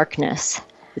but darkness.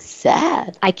 It's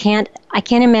sad. I can't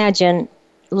imagine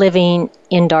living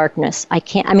in darkness.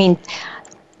 Let me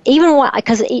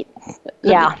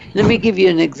give you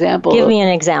an example. Give me an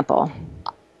example.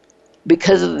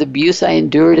 Because of the abuse I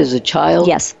endured as a child.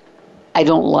 Yes. I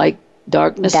don't like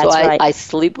darkness, That's right. I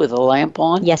sleep with a lamp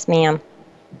on. Yes, ma'am.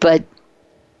 But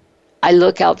I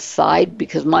look outside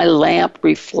because my lamp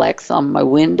reflects on my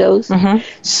windows. Mm-hmm.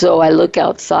 So I look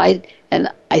outside and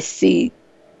I see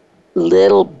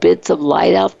little bits of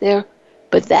light out there,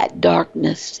 but that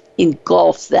darkness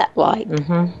engulfs that light.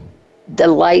 Mm-hmm. The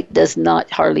light does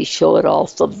not hardly show at all.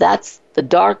 So that's the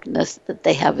darkness that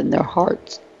they have in their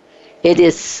hearts. It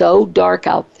is so dark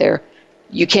out there,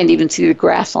 you can't even see the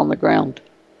grass on the ground.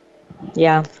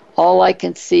 Yeah. All I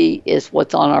can see is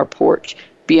what's on our porch.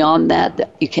 Beyond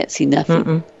that, you can't see nothing.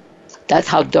 Mm-mm. That's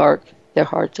how dark their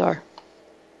hearts are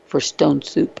for stone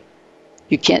soup.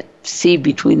 You can't see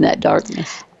between that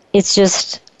darkness. It's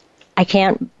just, I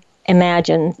can't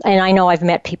imagine, and I know I've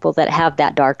met people that have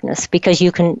that darkness, because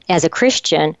you can, as a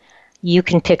Christian, you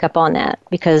can pick up on that,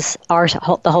 because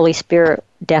the Holy Spirit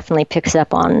definitely picks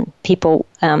up on people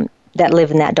that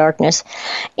live in that darkness.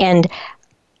 And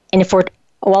if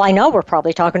I know we're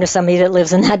probably talking to somebody that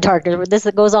lives in that darkness, this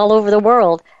that goes all over the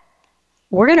world.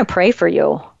 We're going to pray for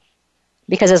you,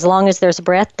 because as long as there's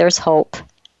breath, there's hope,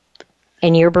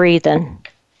 and you're breathing,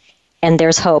 and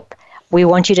there's hope. We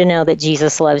want you to know that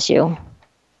Jesus loves you.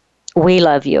 We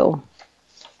love you,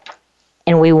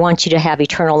 and we want you to have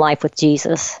eternal life with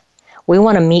Jesus. We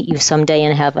want to meet you someday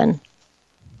in heaven,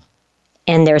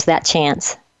 and there's that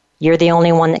chance. You're the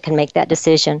only one that can make that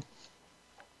decision,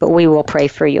 but we will pray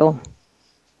for you.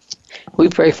 We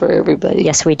pray for everybody.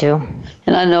 Yes, we do.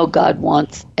 And I know God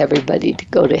wants everybody to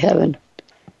go to heaven.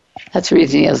 That's the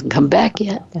reason He hasn't come back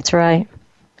yet. That's right.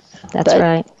 That's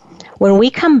right. When we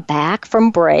come back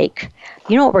from break,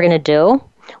 you know what we're going to do?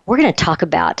 We're going to talk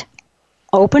about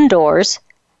open doors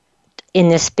in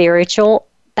the spiritual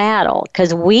battle,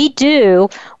 because we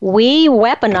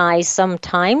weaponize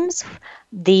sometimes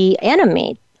the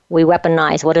enemy. We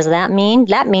weaponize. What does that mean?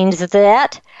 That means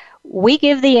that we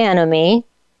give the enemy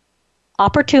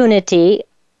opportunity.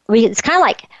 It's kind of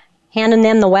like handing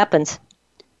them the weapons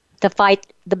to fight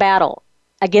the battle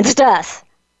against us.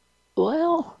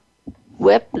 Well,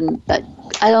 not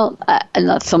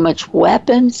so much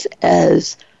weapons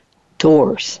as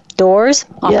doors. Doors,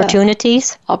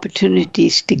 opportunities. Yeah.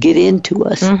 Opportunities to get into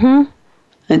us. Mm-hmm.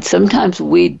 And sometimes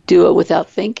we do it without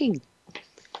thinking.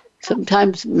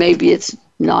 Sometimes maybe it's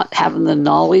not having the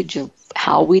knowledge of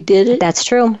how we did it. That's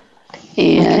true.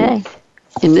 And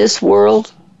in this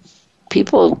world,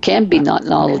 people can be not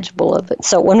knowledgeable of it.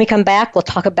 So when we come back, we'll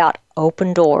talk about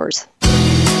open doors.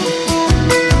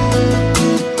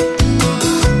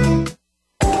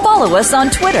 Follow us on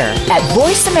Twitter at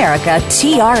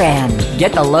VoiceAmericaTRN.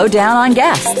 Get the lowdown on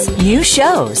guests, new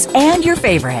shows, and your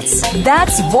favorites.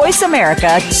 That's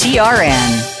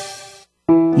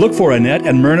VoiceAmericaTRN. Look for Annette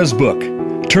and Myrna's book,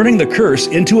 Turning the Curse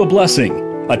into a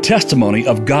Blessing, a testimony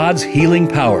of God's healing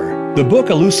power. The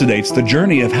book elucidates the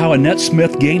journey of how Annette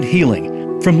Smith gained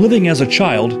healing from living as a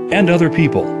child and other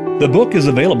people. The book is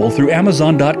available through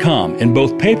Amazon.com in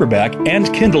both paperback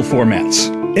and Kindle formats.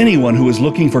 Anyone who is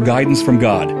looking for guidance from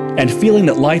God and feeling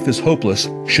that life is hopeless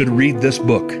should read this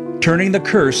book, Turning the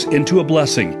Curse into a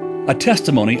Blessing, a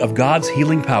testimony of God's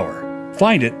healing power.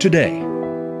 Find it today.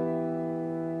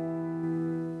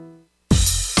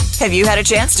 Have you had a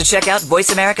chance to check out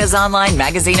Voice America's online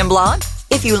magazine and blog?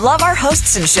 If you love our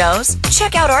hosts and shows,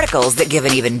 check out articles that give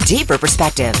an even deeper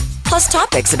perspective. Plus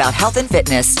topics about health and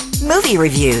fitness, movie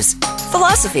reviews,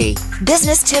 philosophy,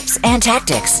 business tips and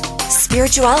tactics,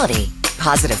 spirituality,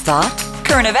 positive thought,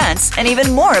 current events, and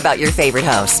even more about your favorite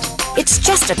host. It's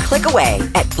just a click away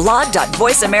at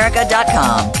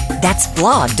blog.voiceamerica.com. That's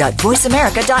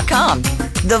blog.voiceamerica.com.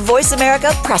 The Voice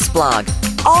America Press Blog.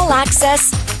 All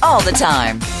access, all the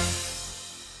time.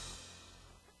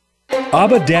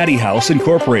 Abba Daddy House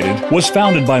Incorporated was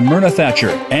founded by Myrna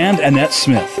Thatcher and Annette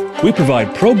Smith. We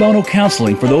provide pro bono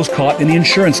counseling for those caught in the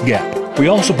insurance gap. We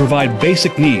also provide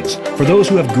basic needs for those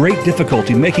who have great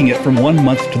difficulty making it from one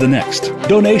month to the next.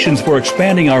 Donations for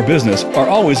expanding our business are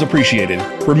always appreciated.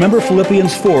 Remember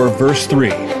Philippians 4, verse 3.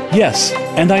 Yes,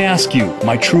 and I ask you,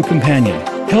 my true companion,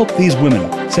 help these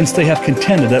women, since they have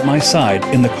contended at my side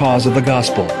in the cause of the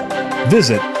gospel.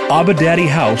 Visit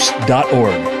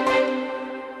AbbaDaddyHouse.org.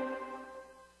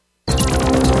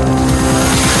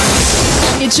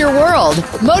 It's your world.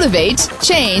 Motivate,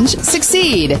 change,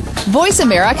 succeed.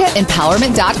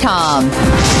 VoiceAmericaEmpowerment.com.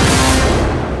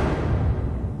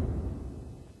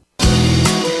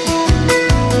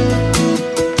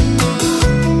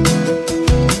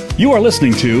 You are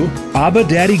listening to Abba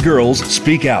Daddy Girls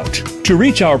Speak Out. To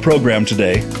reach our program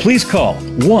today, please call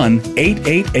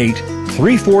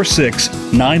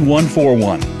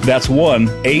 1-888-346-9141. That's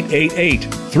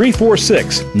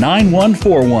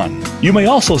 1-888-346-9141. You may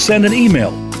also send an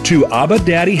email to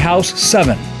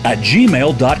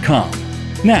abbadaddyhouse7@gmail.com.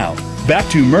 Now, back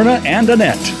to Myrna and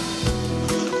Annette.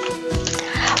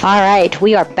 All right,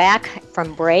 we are back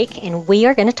from break, and we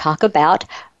are going to talk about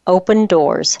open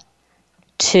doors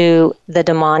to the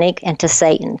demonic and to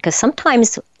Satan, because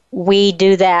sometimes we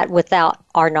do that without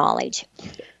our knowledge.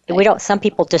 We don't. Some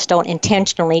people just don't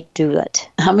intentionally do it.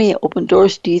 How many open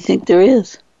doors do you think there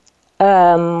is?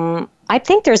 I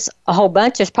think there's a whole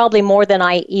bunch. There's probably more than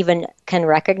I even can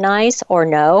recognize or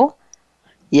know.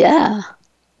 Yeah.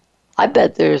 I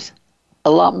bet there's a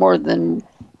lot more than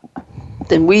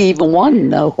we even want to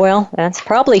know. Well, that's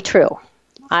probably true.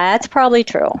 That's probably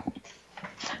true.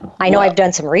 I know I've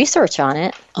done some research on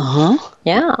it. Uh-huh.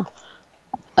 Yeah.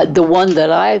 The one that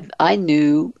I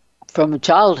knew from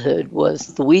childhood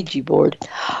was the Ouija board.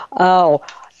 Oh,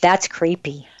 that's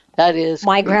creepy. That is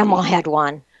My creepy. grandma had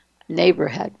one. Neighbor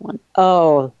had one.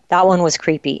 Oh, that one was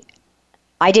creepy.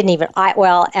 As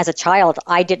a child,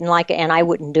 I didn't like it, and I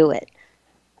wouldn't do it.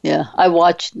 Yeah, I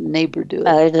watched neighbor do it.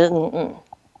 I didn't.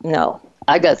 No.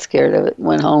 I got scared of it and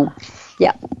went home.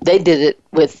 Yeah. They did it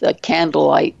with a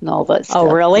candlelight and all that stuff.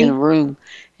 Oh, really? In a room.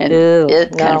 And Ew,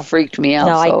 it kind of freaked me out.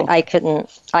 No, so. I couldn't.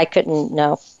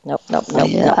 No. Yeah, no.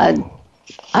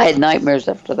 I had nightmares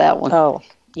after that one. Oh,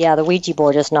 yeah, the Ouija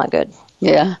board is not good.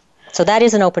 Yeah. So that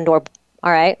is an open door.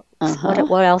 All right. Uh-huh.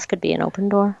 What else could be an open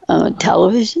door?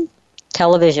 Television?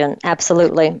 Television,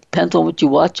 absolutely. Depends on what you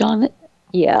watch on it.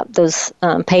 Yeah, those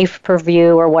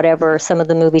pay-per-view or whatever, some of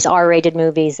the movies, R-rated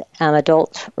movies,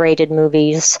 adult-rated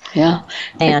movies. Yeah.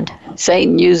 And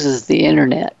Satan uses the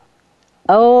internet.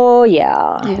 Oh,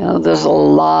 yeah. You know, there's a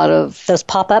lot of... Those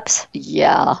pop-ups?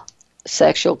 Yeah.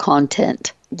 Sexual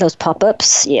content. Those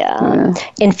pop-ups, yeah.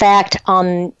 In fact,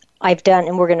 I've done,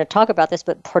 and we're going to talk about this,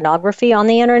 but pornography on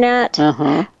the internet.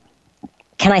 Uh-huh.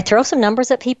 Can I throw some numbers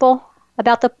at people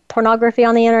about the pornography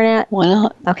on the internet? Why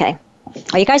not? Okay.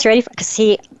 Are you guys ready? Because,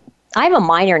 see, I have a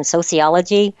minor in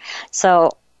sociology, so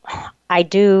I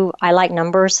like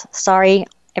numbers. Sorry,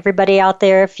 everybody out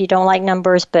there, if you don't like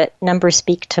numbers, but numbers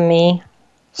speak to me.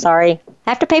 Sorry. I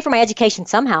have to pay for my education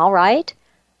somehow, right?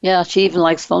 Yeah, she even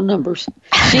likes phone numbers.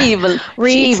 She even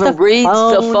reads the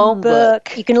phone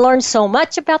book. You can learn so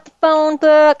much about the phone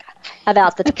book,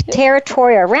 about the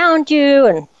territory around you.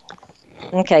 And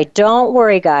okay, don't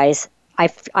worry, guys. I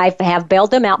have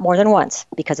bailed them out more than once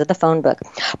because of the phone book.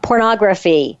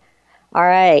 Pornography. All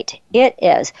right. It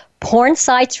is porn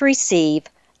sites receive,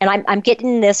 and I'm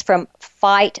getting this from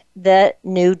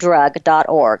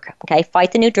fightthenewdrug.org. Okay,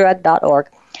 fightthenewdrug.org.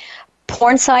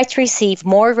 Porn sites receive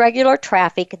more regular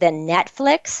traffic than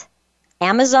Netflix,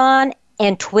 Amazon,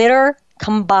 and Twitter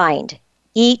combined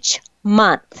each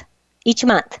month. Each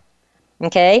month.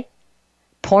 Okay?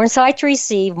 Porn sites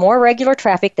receive more regular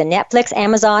traffic than Netflix,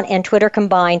 Amazon, and Twitter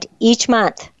combined each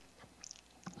month.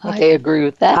 I agree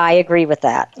with that. I agree with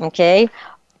that. Okay?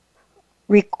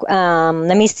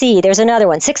 Let me see. There's another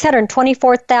one.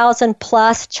 624,000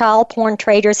 plus child porn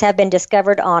traders have been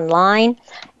discovered online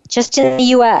just in the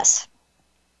U.S.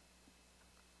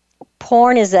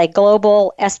 Porn is a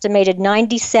global estimated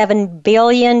 $97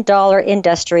 billion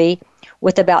industry,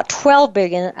 with about $12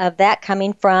 billion of that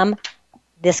coming from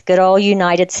this good old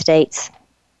United States.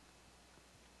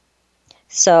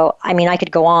 So, I mean, I could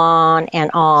go on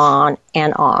and on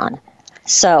and on.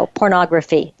 So,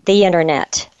 pornography, the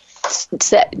internet.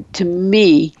 To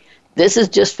me, this is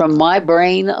just from my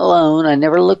brain alone. I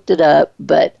never looked it up,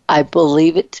 but I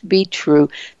believe it to be true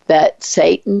that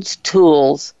Satan's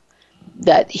tools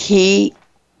that he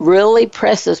really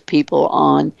presses people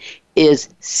on is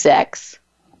sex,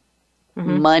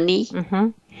 money,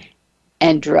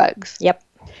 and drugs. Yep.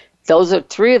 Those are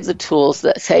three of the tools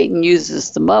that Satan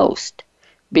uses the most,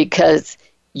 because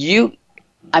you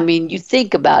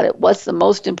think about it. What's the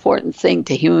most important thing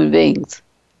to human beings?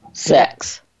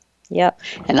 Sex. Yep.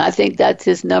 And I think that's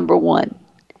his number one.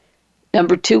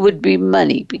 Number two would be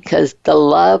money, because the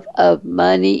love of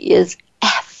money is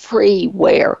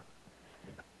everywhere.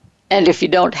 And if you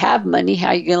don't have money, how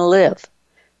are you going to live?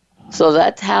 So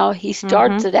that's how he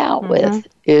starts it out with,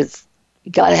 is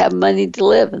you got to have money to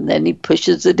live. And then he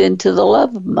pushes it into the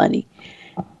love of money.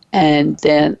 And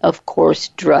then, of course,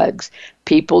 drugs.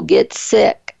 People get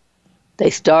sick. They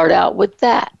start out with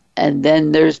that. And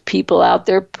then there's people out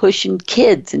there pushing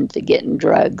kids into getting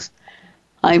drugs.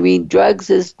 I mean, drugs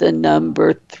is the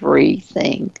number 3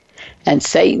 thing. And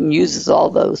Satan uses all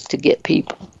those to get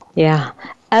people. Yeah.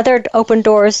 Other open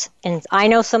doors, and I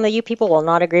know some of you people will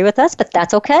not agree with us, but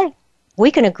that's okay.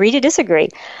 We can agree to disagree.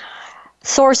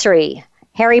 Sorcery,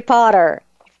 Harry Potter,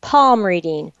 palm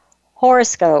reading,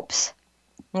 horoscopes,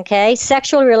 okay?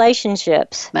 Sexual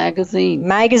relationships.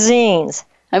 Magazines.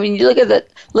 I mean, you look at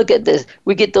this.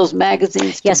 We get those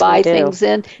magazines to buy things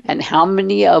in, and how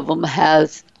many of them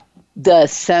has the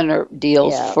center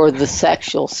deals for the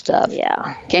sexual stuff?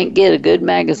 Yeah. Can't get a good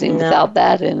magazine without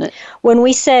that in it. When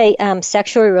we say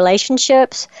sexual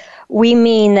relationships, we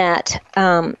mean that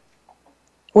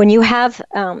when you have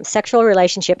sexual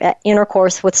relationship,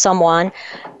 intercourse with someone,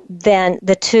 then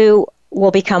the two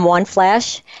will become one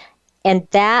flesh, and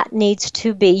that needs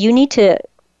to be, you need to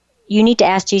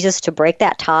ask Jesus to break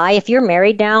that tie. If you're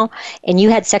married now and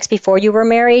you had sex before you were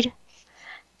married,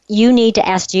 you need to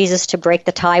ask Jesus to break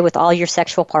the tie with all your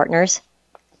sexual partners,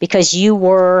 because you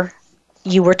were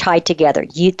tied together.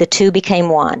 The two became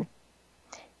one.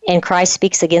 And Christ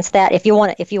speaks against that. If you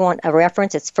want a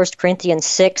reference, it's 1 Corinthians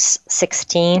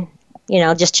 6:16.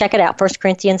 Just check it out, 1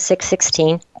 Corinthians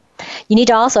 6:16. You need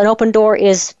to also, an open door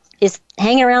is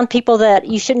hanging around people that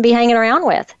you shouldn't be hanging around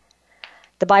with.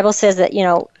 The Bible says that,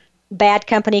 bad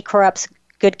company corrupts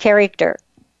good character.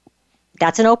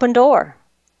 That's an open door.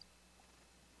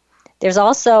 There's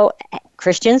also,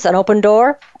 Christians, an open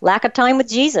door, lack of time with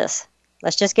Jesus.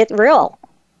 Let's just get real.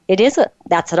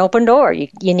 That's an open door. You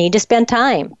need to spend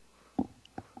time.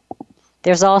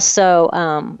 There's also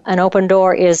an open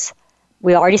door is,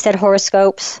 we already said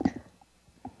horoscopes.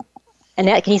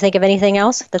 Annette, can you think of anything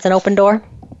else that's an open door?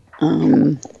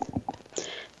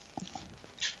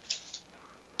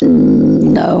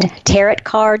 No. Tarot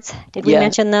cards. Did we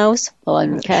mention those? Well,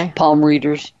 okay. Palm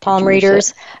readers.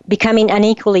 Becoming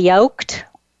unequally yoked.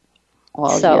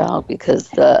 Well, because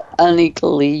the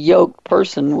unequally yoked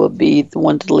person will be the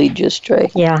one to lead you astray.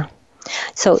 Yeah.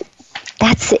 So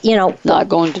that's it, Not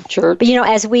going to church. But,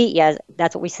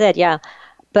 that's what we said, yeah.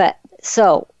 But,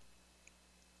 so,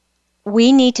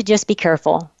 we need to just be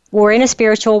careful. We're in a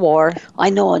spiritual war. I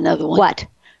know another one. What?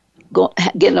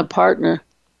 Getting a partner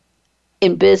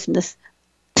in business.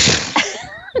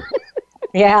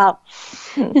 Yeah.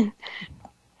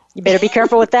 You better be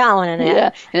careful with that one, Annette.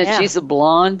 Yeah, and if she's a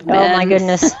blonde man. Oh, my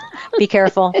goodness. Be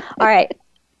careful. All right.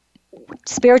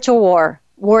 Spiritual war.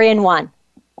 We're in one.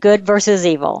 Good versus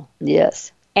evil.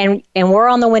 Yes. And we're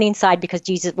on the winning side because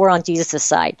we're on Jesus'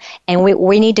 side. And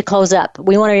we need to close up.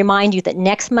 We want to remind you that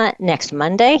next Friday,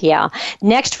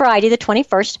 the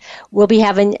 21st, we'll be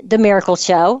having the Miracle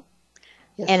Show.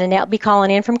 Yes. And Annette will be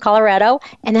calling in from Colorado.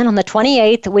 And then on the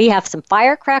 28th, we have some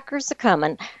firecrackers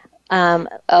coming.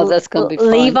 That's going to be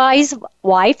fun. Levi's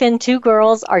wife and 2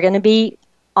 girls are going to be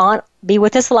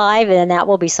with us live, and that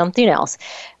will be something else.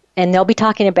 And they'll be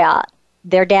talking about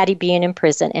their daddy being in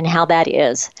prison and how that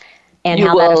is, and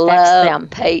how that affects them.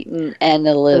 Peyton and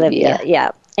Olivia.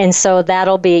 Yeah. And so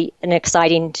that'll be an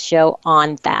exciting show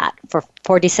on that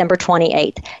for December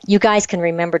 28th. You guys can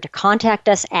remember to contact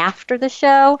us after the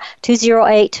show,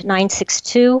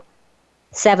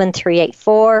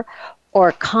 208-962-7384,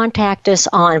 or contact us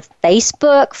on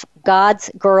Facebook,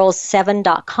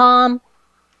 godsgirls7.com.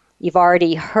 You've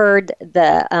already heard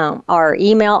our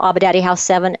email,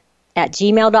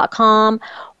 abadaddyhouse7@gmail.com,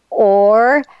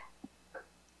 or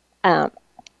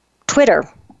Twitter.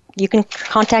 You can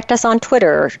contact us on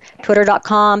Twitter,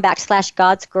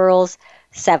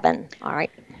 twitter.com/GodsGirls7. All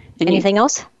right. Anything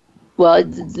else? Well,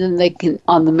 then they can,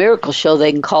 on the Miracle Show,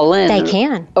 they can call in. They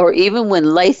can. Or even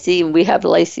when we have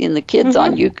Lacey and the kids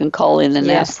on, you can call in and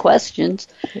ask questions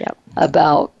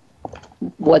about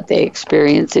what they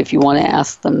experience if you want to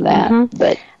ask them that.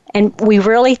 And we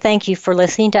really thank you for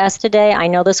listening to us today. I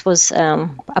know this was a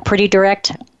pretty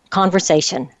direct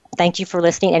conversation. Thank you for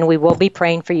listening, and we will be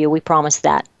praying for you. We promise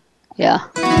that. Yeah.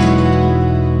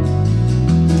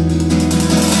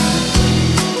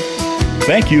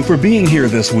 Thank you for being here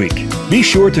this week. Be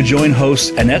sure to join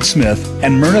hosts Annette Smith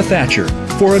and Myrna Thatcher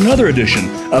for another edition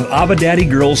of Abba Daddy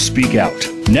Girls Speak Out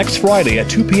next Friday at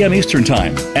 2 p.m. Eastern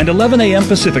Time and 11 a.m.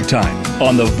 Pacific Time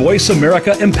on the Voice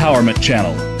America Empowerment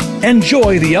Channel.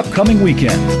 Enjoy the upcoming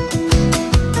weekend.